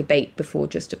wide-ranging debate before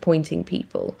just appointing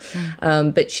people?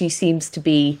 But she seems to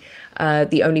be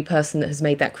the only person that has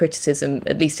made that criticism,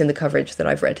 at least in the coverage that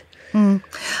I've read.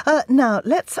 Now,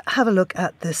 let's have a look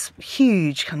at this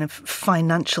huge kind of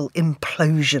financial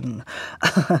implosion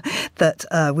that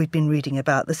we've been reading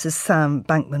about. This is Sam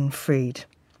Bankman-Fried.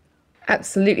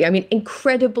 Absolutely. I mean,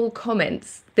 incredible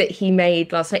comments that he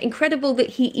made last night. Incredible that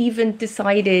he even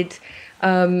decided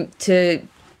to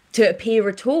appear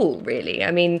at all, really.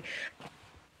 I mean,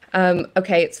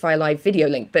 okay, it's via live video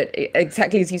link, but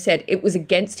exactly as you said, it was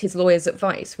against his lawyer's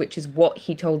advice, which is what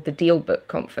he told the Deal Book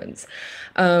conference.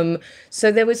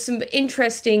 So there was some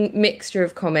interesting mixture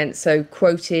of comments. So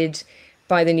quoted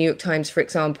by the New York Times, for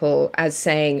example, as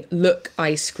saying, "Look,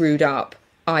 I screwed up.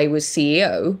 I was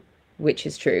CEO," which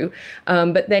is true.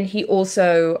 But then he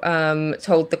also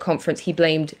told the conference he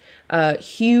blamed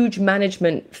huge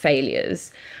management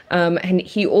failures. And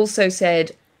he also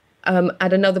said,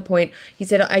 at another point, he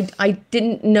said, I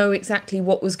didn't know exactly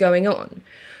what was going on.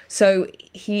 So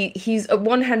he's on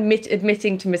one hand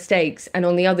admitting to mistakes and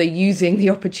on the other using the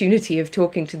opportunity of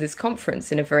talking to this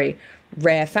conference in a very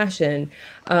rare fashion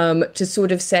to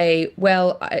sort of say,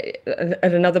 well,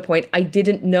 at another point, I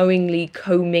didn't knowingly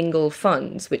commingle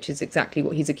funds, which is exactly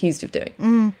what he's accused of doing.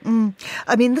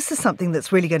 I mean, this is something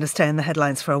that's really going to stay in the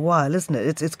headlines for a while, isn't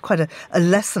it? It's quite a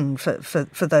lesson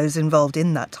for those involved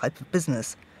in that type of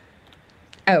business.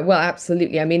 Well,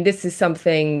 absolutely. I mean, this is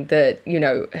something that, you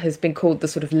know, has been called the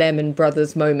sort of Lehman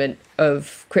Brothers moment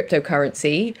of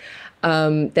cryptocurrency.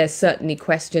 There's certainly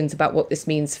questions about what this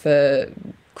means for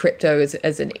crypto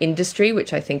as an industry,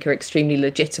 which I think are extremely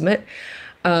legitimate.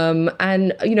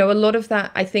 And, you know, a lot of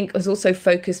that, I think, was also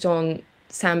focused on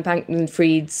Sam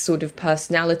Bankman-Fried's sort of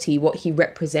personality, what he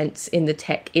represents in the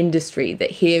tech industry,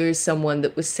 that here is someone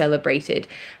that was celebrated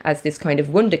as this kind of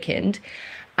wunderkind.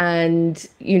 And,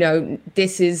 you know,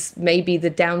 this is maybe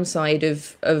the downside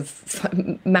of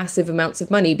massive amounts of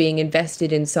money being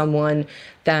invested in someone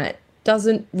that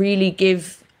doesn't really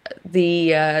give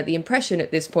the impression at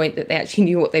this point that they actually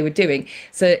knew what they were doing.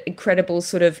 It's an incredible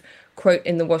sort of quote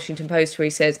in the Washington Post where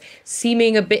he says,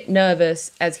 seeming a bit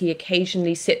nervous as he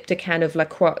occasionally sipped a can of La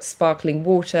Croix sparkling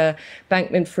water,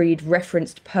 Bankman-Fried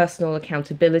referenced personal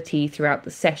accountability throughout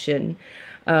the session.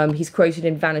 He's quoted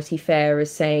in Vanity Fair as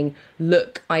saying,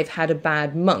 "Look, I've had a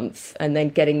bad month," and then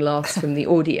getting laughs from the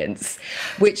audience,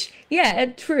 which, yeah,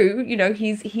 true. You know,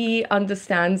 he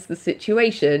understands the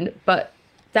situation, but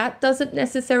that doesn't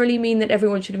necessarily mean that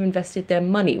everyone should have invested their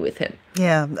money with him.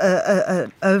 Yeah,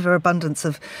 overabundance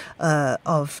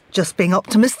of just being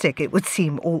optimistic, it would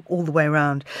seem, all the way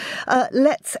around.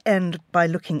 Let's end by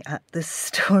looking at this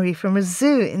story from a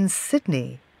zoo in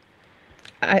Sydney.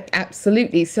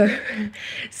 Absolutely. So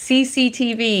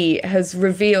CCTV has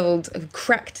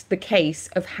cracked the case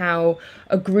of how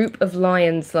a group of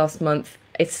lions last month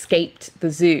escaped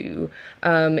the zoo,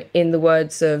 in the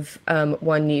words of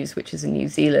One News, which is a New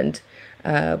Zealand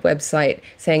website,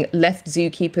 saying left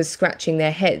zookeepers scratching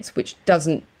their heads, which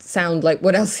doesn't sound like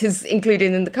what else is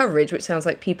included in the coverage, which sounds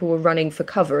like people were running for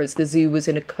cover as the zoo was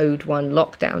in a Code 1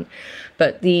 lockdown.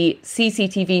 But the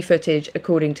CCTV footage,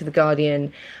 according to The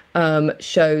Guardian,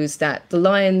 shows that the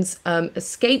lions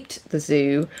escaped the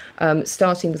zoo,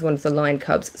 starting with one of the lion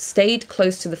cubs, stayed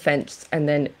close to the fence and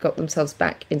then got themselves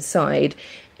back inside.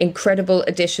 Incredible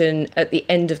addition at the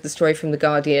end of the story from The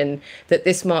Guardian that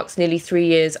this marks nearly 3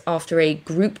 years after a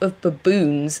group of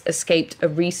baboons escaped a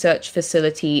research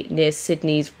facility near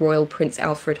Sydney's Royal Prince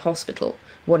Alfred Hospital.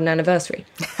 What an anniversary.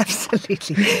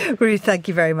 Absolutely. Ruth, thank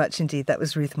you very much indeed. That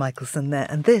was Ruth Michelson there.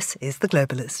 And this is The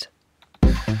Globalist.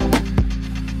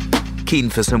 Keen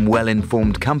for some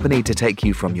well-informed company to take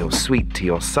you from your suite to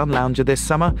your sun lounger this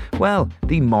summer? Well,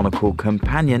 the Monocle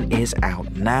Companion is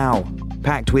out now.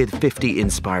 Packed with 50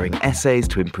 inspiring essays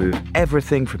to improve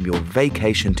everything from your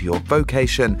vacation to your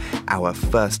vocation, our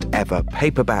first ever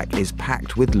paperback is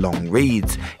packed with long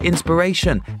reads,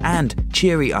 inspiration, and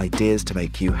cheery ideas to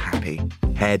make you happy.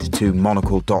 Head to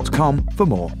monocle.com for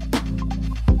more.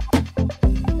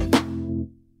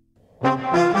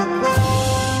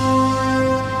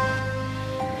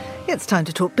 It's time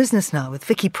to talk business now with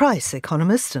Vicky Price,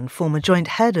 economist and former joint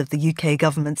head of the UK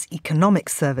government's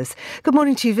Economics Service. Good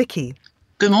morning to you, Vicky.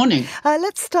 Good morning.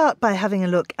 Let's start by having a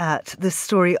look at this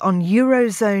story on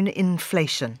Eurozone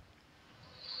inflation.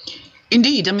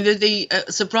 Indeed. I mean, the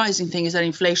surprising thing is that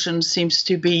inflation seems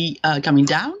to be coming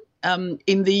down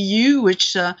in the EU,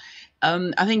 which I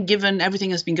think, given everything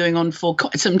that's been going on for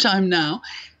quite some time now,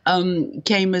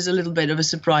 came as a little bit of a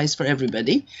surprise for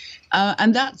everybody.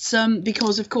 And that's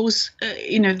because, of course,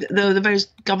 the various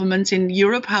governments in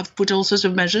Europe have put all sorts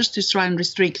of measures to try and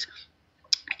restrict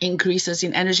increases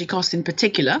in energy costs in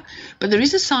particular. But there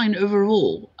is a sign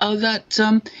overall that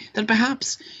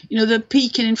perhaps, the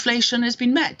peak in inflation has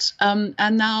been met.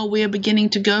 And now we are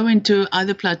beginning to go into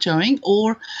either plateauing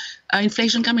or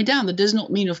inflation coming down. That does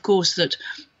not mean, of course, that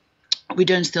we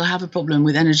don't still have a problem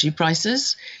with energy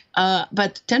prices.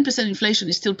 But 10% inflation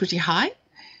is still pretty high.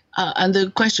 And the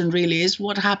question really is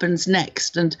what happens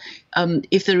next? And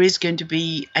if there is going to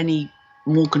be any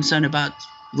more concern about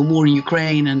the war in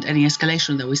Ukraine and any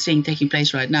escalation that we're seeing taking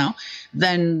place right now,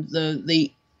 then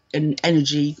the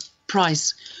energy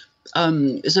price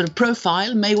sort of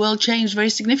profile may well change very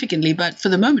significantly. But for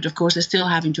the moment, of course, they're still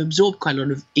having to absorb quite a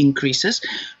lot of increases.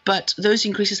 But those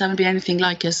increases haven't been anything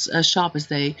like as sharp as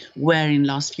they were in the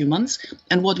last few months.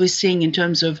 And what we're seeing in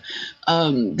terms of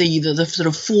the sort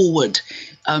of forward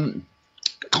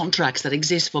contracts that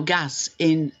exist for gas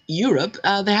in Europe,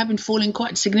 they have been falling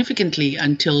quite significantly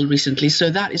until recently. So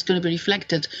that is going to be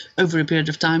reflected over a period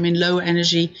of time in lower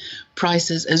energy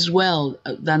prices as well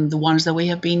than the ones that we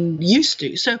have been used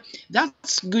to. So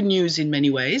that's good news in many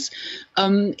ways.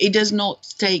 It does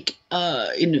not take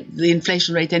the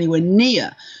inflation rate anywhere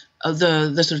near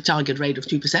the sort of target rate of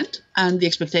 2%. And the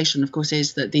expectation, of course,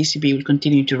 is that the ECB will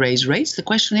continue to raise rates. The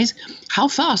question is how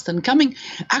fast? And coming,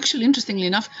 actually, interestingly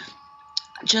enough,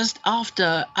 just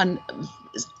after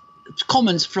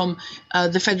comments from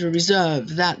the Federal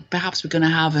Reserve that perhaps we're going to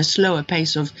have a slower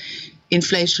pace of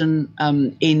inflation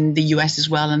in the US as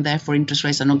well, and therefore interest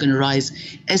rates are not going to rise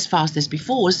as fast as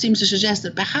before, seems to suggest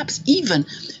that perhaps even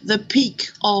the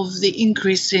peak of the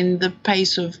increase in the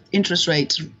pace of interest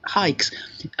rate hikes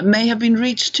may have been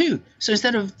reached too. So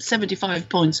instead of 75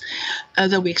 points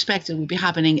that we expected would be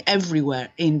happening everywhere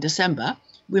in December,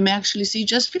 we may actually see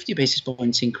just 50 basis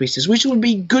points increases, which will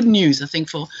be good news, I think,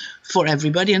 for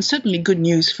everybody, and certainly good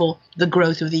news for the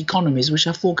growth of the economies, which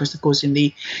are forecast, of course, in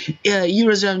the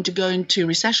Eurozone to go into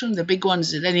recession, the big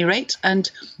ones at any rate,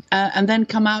 and then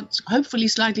come out hopefully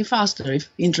slightly faster if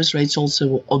interest rates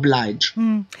also oblige.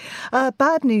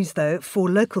 Bad news, though, for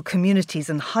local communities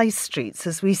and high streets,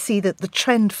 as we see that the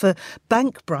trend for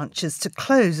bank branches to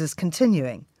close is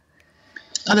continuing.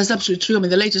 Oh, that's absolutely true. I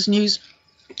mean, the latest news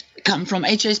come from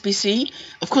HSBC.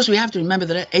 Of course, we have to remember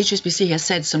that HSBC has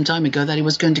said some time ago that it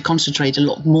was going to concentrate a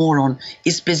lot more on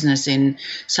its business in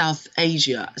Southeast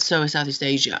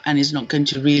Asia, and is not going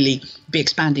to really be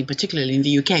expanding, particularly in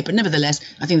the UK. But nevertheless,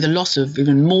 I think the loss of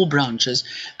even more branches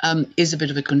is a bit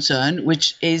of a concern,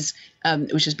 which has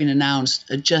been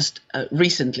announced just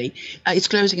recently. It's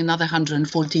closing another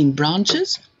 114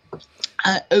 branches.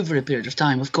 Over a period of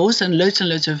time, of course, and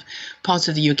loads of parts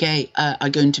of the UK are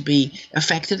going to be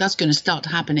affected. That's going to start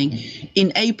happening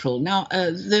in April. Now,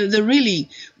 the really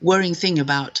worrying thing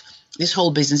about this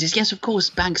whole business is, yes, of course,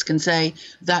 banks can say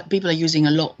that people are using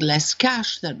a lot less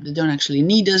cash, that they don't actually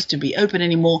need us to be open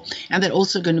anymore, and there are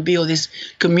also going to be all these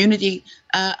community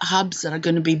hubs that are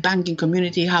going to be banking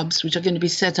community hubs, which are going to be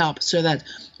set up so that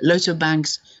lots of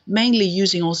banks, mainly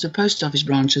using also post office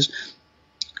branches,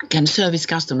 can service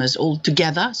customers all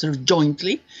together, sort of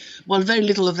jointly. Well, very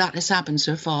little of that has happened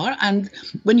so far. And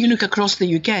when you look across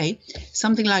the UK,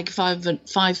 something like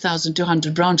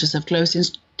 5,200 branches have closed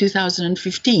since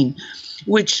 2015,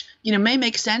 which may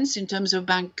make sense in terms of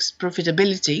banks'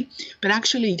 profitability, but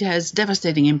actually it has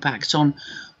devastating impacts on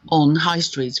high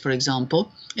streets, for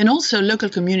example. And also local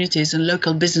communities and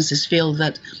local businesses feel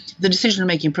that the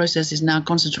decision-making process is now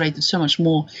concentrated so much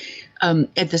more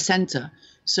at the centre.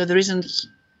 So there isn't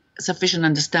sufficient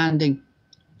understanding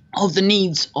of the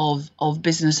needs of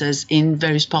businesses in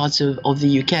various parts of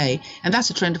the UK. And that's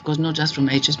a trend, of course, not just from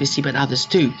HSBC, but others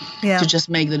too, to just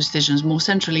make the decisions more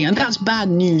centrally. And that's bad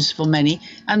news for many.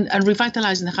 And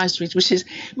revitalising the high streets,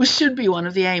 which should be one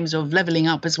of the aims of levelling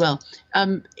up as well,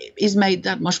 is made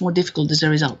that much more difficult as a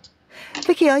result.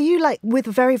 Vicky, are you like with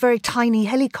a very, very tiny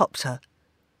helicopter?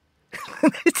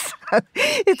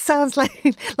 It sounds like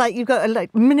you've got a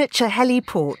miniature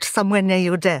heliport somewhere near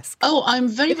your desk. Oh, I'm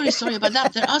very, very sorry about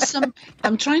that. There are some,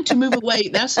 I'm trying to move away.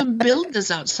 There are some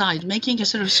builders outside making a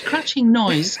sort of scratching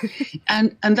noise.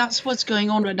 And that's what's going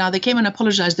on right now. They came and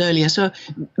apologised earlier. So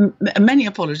many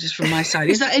apologies from my side.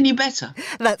 Is that any better?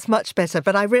 That's much better.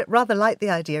 But I rather like the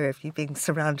idea of you being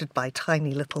surrounded by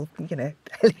tiny little,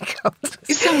 helicopters.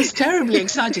 It sounds terribly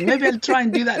exciting. Maybe I'll try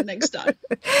and do that next time.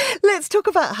 Let's talk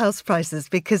about house prices,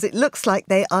 because it looks like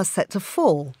they are set to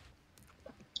fall.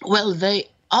 Well, they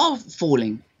are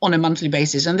falling on a monthly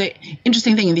basis. And the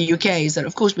interesting thing in the UK is that,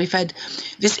 of course, we've had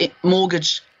this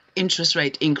mortgage interest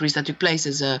rate increase that took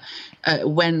place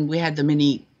when we had the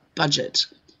mini budget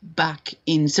back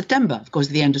in September, of course,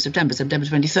 at the end of September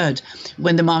 23rd,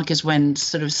 when the markets went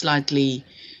sort of slightly,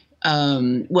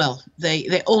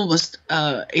 they almost,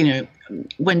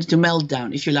 went to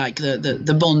meltdown, if you like,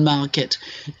 the bond market,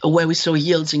 where we saw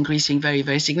yields increasing very,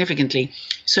 very significantly.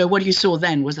 So what you saw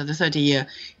then was that the 30-year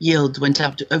yield went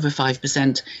up to over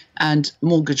 5%, and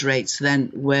mortgage rates then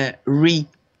were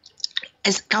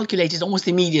calculated almost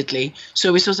immediately.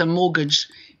 So we saw some mortgage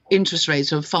interest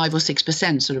rates of 5 or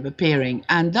 6% sort of appearing,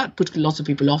 and that put lots of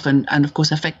people off and of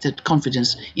course affected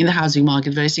confidence in the housing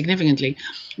market very significantly.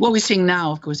 What we're seeing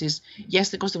now, of course, is yes,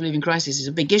 the cost of living crisis is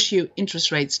a big issue.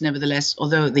 Interest rates, nevertheless,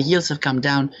 although the yields have come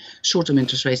down, short-term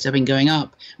interest rates have been going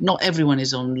up. Not everyone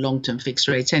is on long-term fixed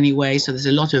rates anyway, so there's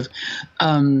a lot of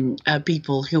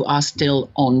people who are still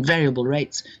on variable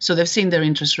rates. So they've seen their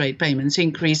interest rate payments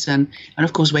increase, and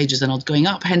of course wages are not going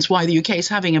up, hence why the UK is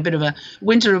having a bit of a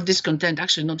winter of discontent,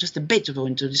 actually not just a bit of a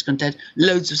winter of discontent,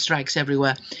 loads of strikes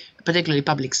everywhere, particularly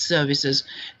public services,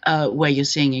 where you're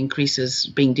seeing increases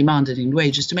being demanded in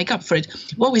wages to make up for it.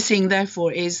 What we're seeing,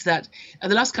 therefore, is that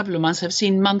the last couple of months have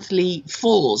seen monthly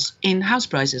falls in house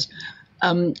prices.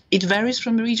 It varies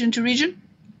from region to region.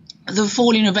 The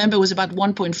fall in November was about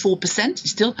 1.4%.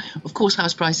 Still, of course,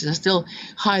 house prices are still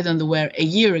higher than they were a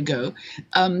year ago,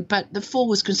 but the fall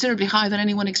was considerably higher than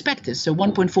anyone expected. So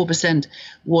 1.4%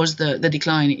 was the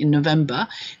decline in November.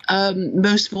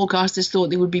 Most forecasters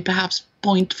thought it would be perhaps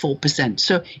 0.4%.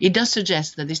 So it does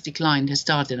suggest that this decline has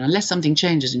started. Unless something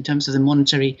changes in terms of the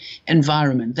monetary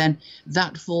environment, then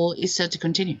that fall is set to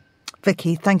continue.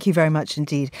 Vicky, thank you very much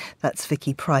indeed. That's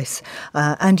Vicky Price.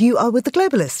 And you are with The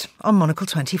Globalist on Monocle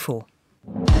 24.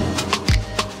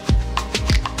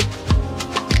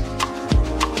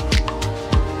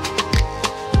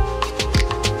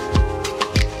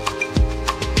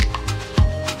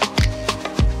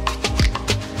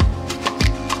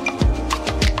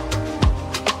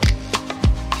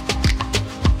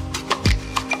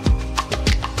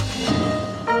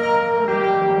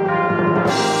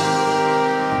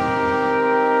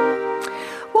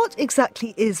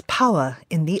 Exactly is power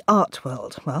in the art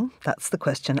world? Well, that's the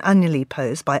question annually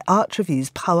posed by Art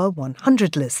Review's Power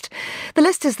 100 list. The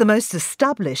list is the most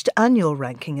established annual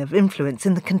ranking of influence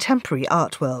in the contemporary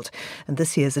art world, and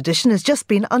this year's edition has just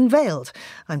been unveiled.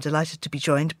 I'm delighted to be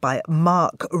joined by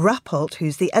Mark Rappolt,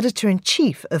 who's the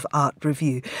editor-in-chief of Art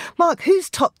Review. Mark, who's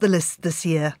topped the list this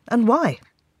year and why?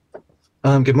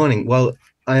 Good morning. Well,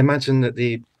 I imagine that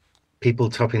the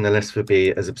people topping the list would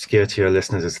be as obscure to your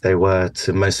listeners as they were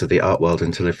to most of the art world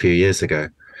until a few years ago.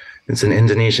 It's an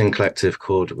Indonesian collective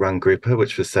called Ruang Grupa,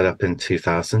 which was set up in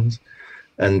 2000.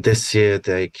 And this year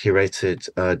they curated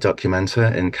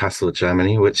Documenta in Kassel,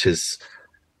 Germany, which is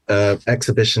an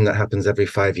exhibition that happens every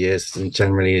 5 years and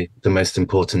generally the most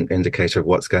important indicator of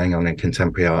what's going on in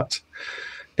contemporary art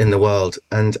in the world.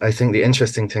 And I think the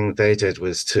interesting thing that they did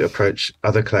was to approach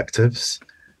other collectives,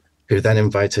 who then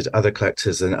invited other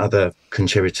collectors and other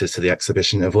contributors to the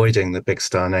exhibition, avoiding the big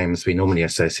star names we normally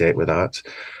associate with art,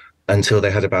 until they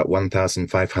had about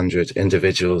 1,500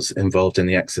 individuals involved in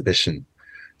the exhibition.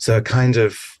 So kind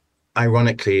of,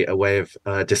 ironically, a way of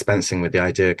dispensing with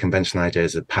the conventional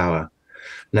ideas of power.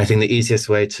 And I think the easiest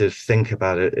way to think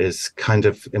about it is kind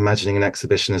of imagining an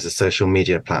exhibition as a social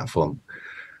media platform,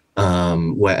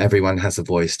 where everyone has a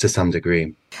voice to some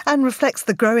degree. And reflects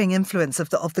the growing influence of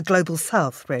the global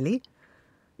south, really?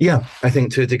 Yeah, I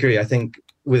think to a degree. I think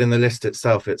within the list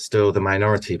itself, it's still the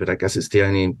minority, but I guess it's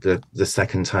the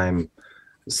second time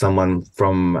someone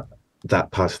from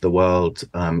that part of the world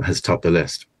has topped the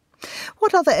list.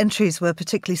 What other entries were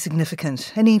particularly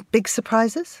significant? Any big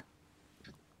surprises?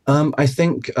 I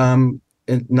think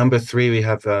in number 3, we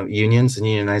have unions and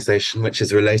unionization, which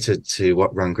is related to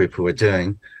what Run Grupo were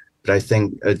doing. But I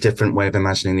think a different way of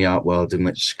imagining the art world in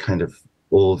which kind of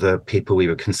all the people we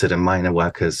would consider minor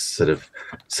workers, sort of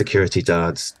security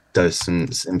guards,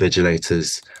 docents,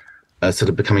 invigilators, are sort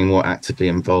of becoming more actively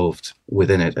involved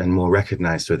within it and more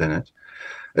recognized within it.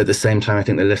 At the same time, I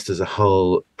think the list as a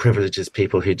whole privileges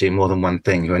people who do more than one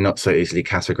thing, who are not so easily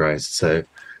categorized. So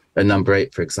at number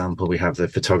 8, for example, we have the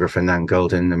photographer Nan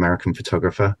Goldin, American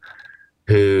photographer,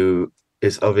 who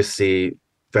is obviously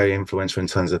very influential in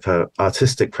terms of her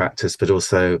artistic practice, but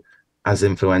also as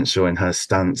influential in her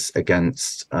stance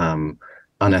against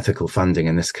unethical funding,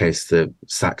 in this case, the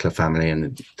Sackler family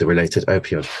and the related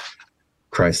opioid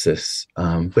crisis.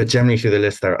 But generally through the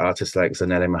list, there are artists like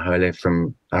Zanele Mahole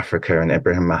from Africa and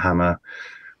Ibrahim Mahama,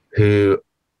 who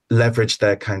leveraged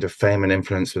their kind of fame and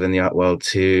influence within the art world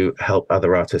to help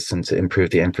other artists and to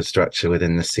improve the infrastructure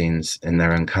within the scenes in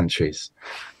their own countries.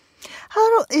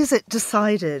 How is it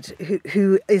decided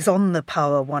who is on the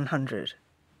Power 100?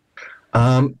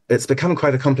 It's become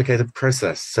quite a complicated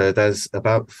process. So there's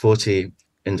about 40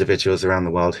 individuals around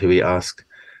the world who we ask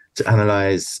to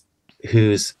analyze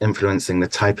who's influencing the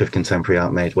type of contemporary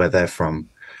art made where they're from.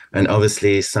 And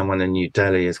obviously someone in New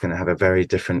Delhi is going to have a very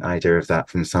different idea of that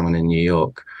from someone in New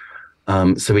York.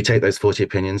 So we take those 40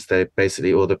 opinions. They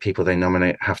basically, all the people they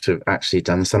nominate have to have actually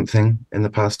done something in the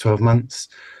past 12 months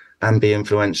and be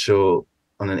influential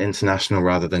on an international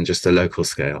rather than just a local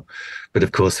scale. But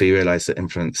of course, we realize that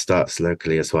influence starts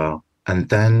locally as well. And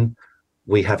then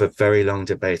we have a very long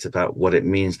debate about what it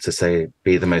means to, say,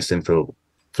 be the most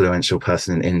influential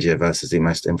person in India versus the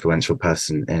most influential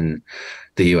person in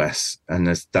the US. And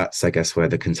that's, I guess, where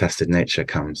the contested nature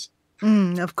comes.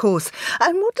 Of course.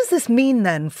 And what does this mean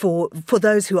then for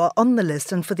those who are on the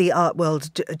list and for the art world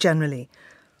generally?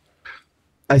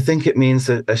 I think it means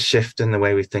a shift in the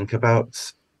way we think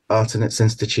about art and its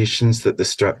institutions, that the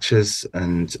structures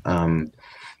and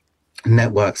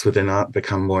networks within art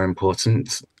become more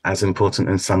important, as important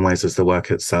in some ways as the work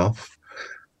itself.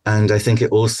 And I think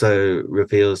it also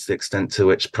reveals the extent to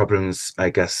which problems,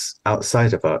 I guess,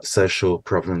 outside of art, social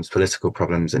problems, political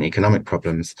problems, and economic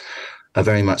problems are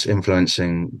very much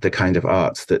influencing the kind of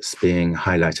art that's being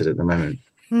highlighted at the moment.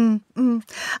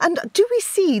 And do we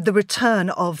see the return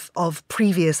of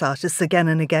previous artists again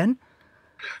and again?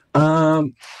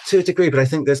 To a degree, but I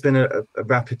think there's been a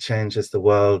rapid change as the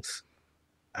world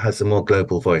has a more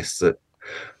global voice, that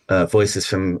voices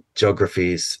from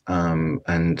geographies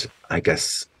and, I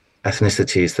guess,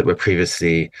 ethnicities that were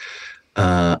previously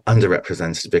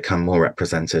underrepresented become more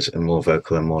represented and more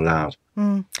vocal and more loud.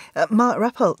 Mark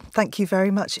Rappold, thank you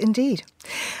very much indeed.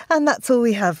 And that's all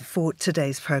we have for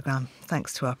today's programme.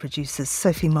 Thanks to our producers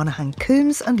Sophie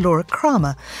Monaghan-Coombs and Laura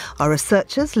Kramer, our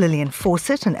researchers Lillian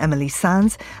Fawcett and Emily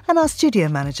Sands, and our studio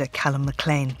manager Callum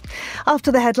McLean.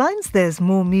 After the headlines, there's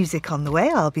more music on the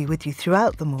way. I'll be with you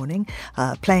throughout the morning,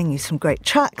 playing you some great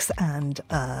tracks and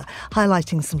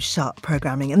highlighting some sharp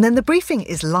programming. And then the briefing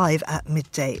is live at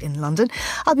midday in London.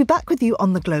 I'll be back with you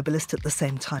on The Globalist at the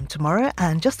same time tomorrow.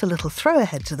 And just a little throw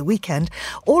ahead to the weekend.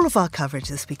 All of our coverage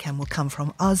this weekend will come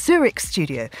from our Zurich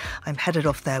studio. I'm headed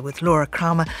off there with Laura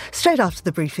Kramer straight after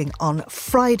the briefing on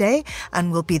Friday,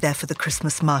 and we'll be there for the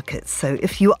Christmas markets. So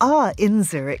if you are in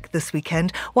Zurich this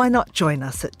weekend, why not join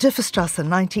us at Differstrasse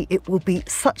 90? It will be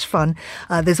such fun.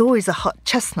 There's always a hot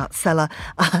chestnut cellar,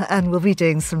 and we'll be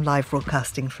doing some live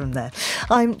broadcasting from there.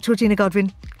 I'm Georgina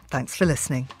Godwin. Thanks for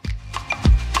listening.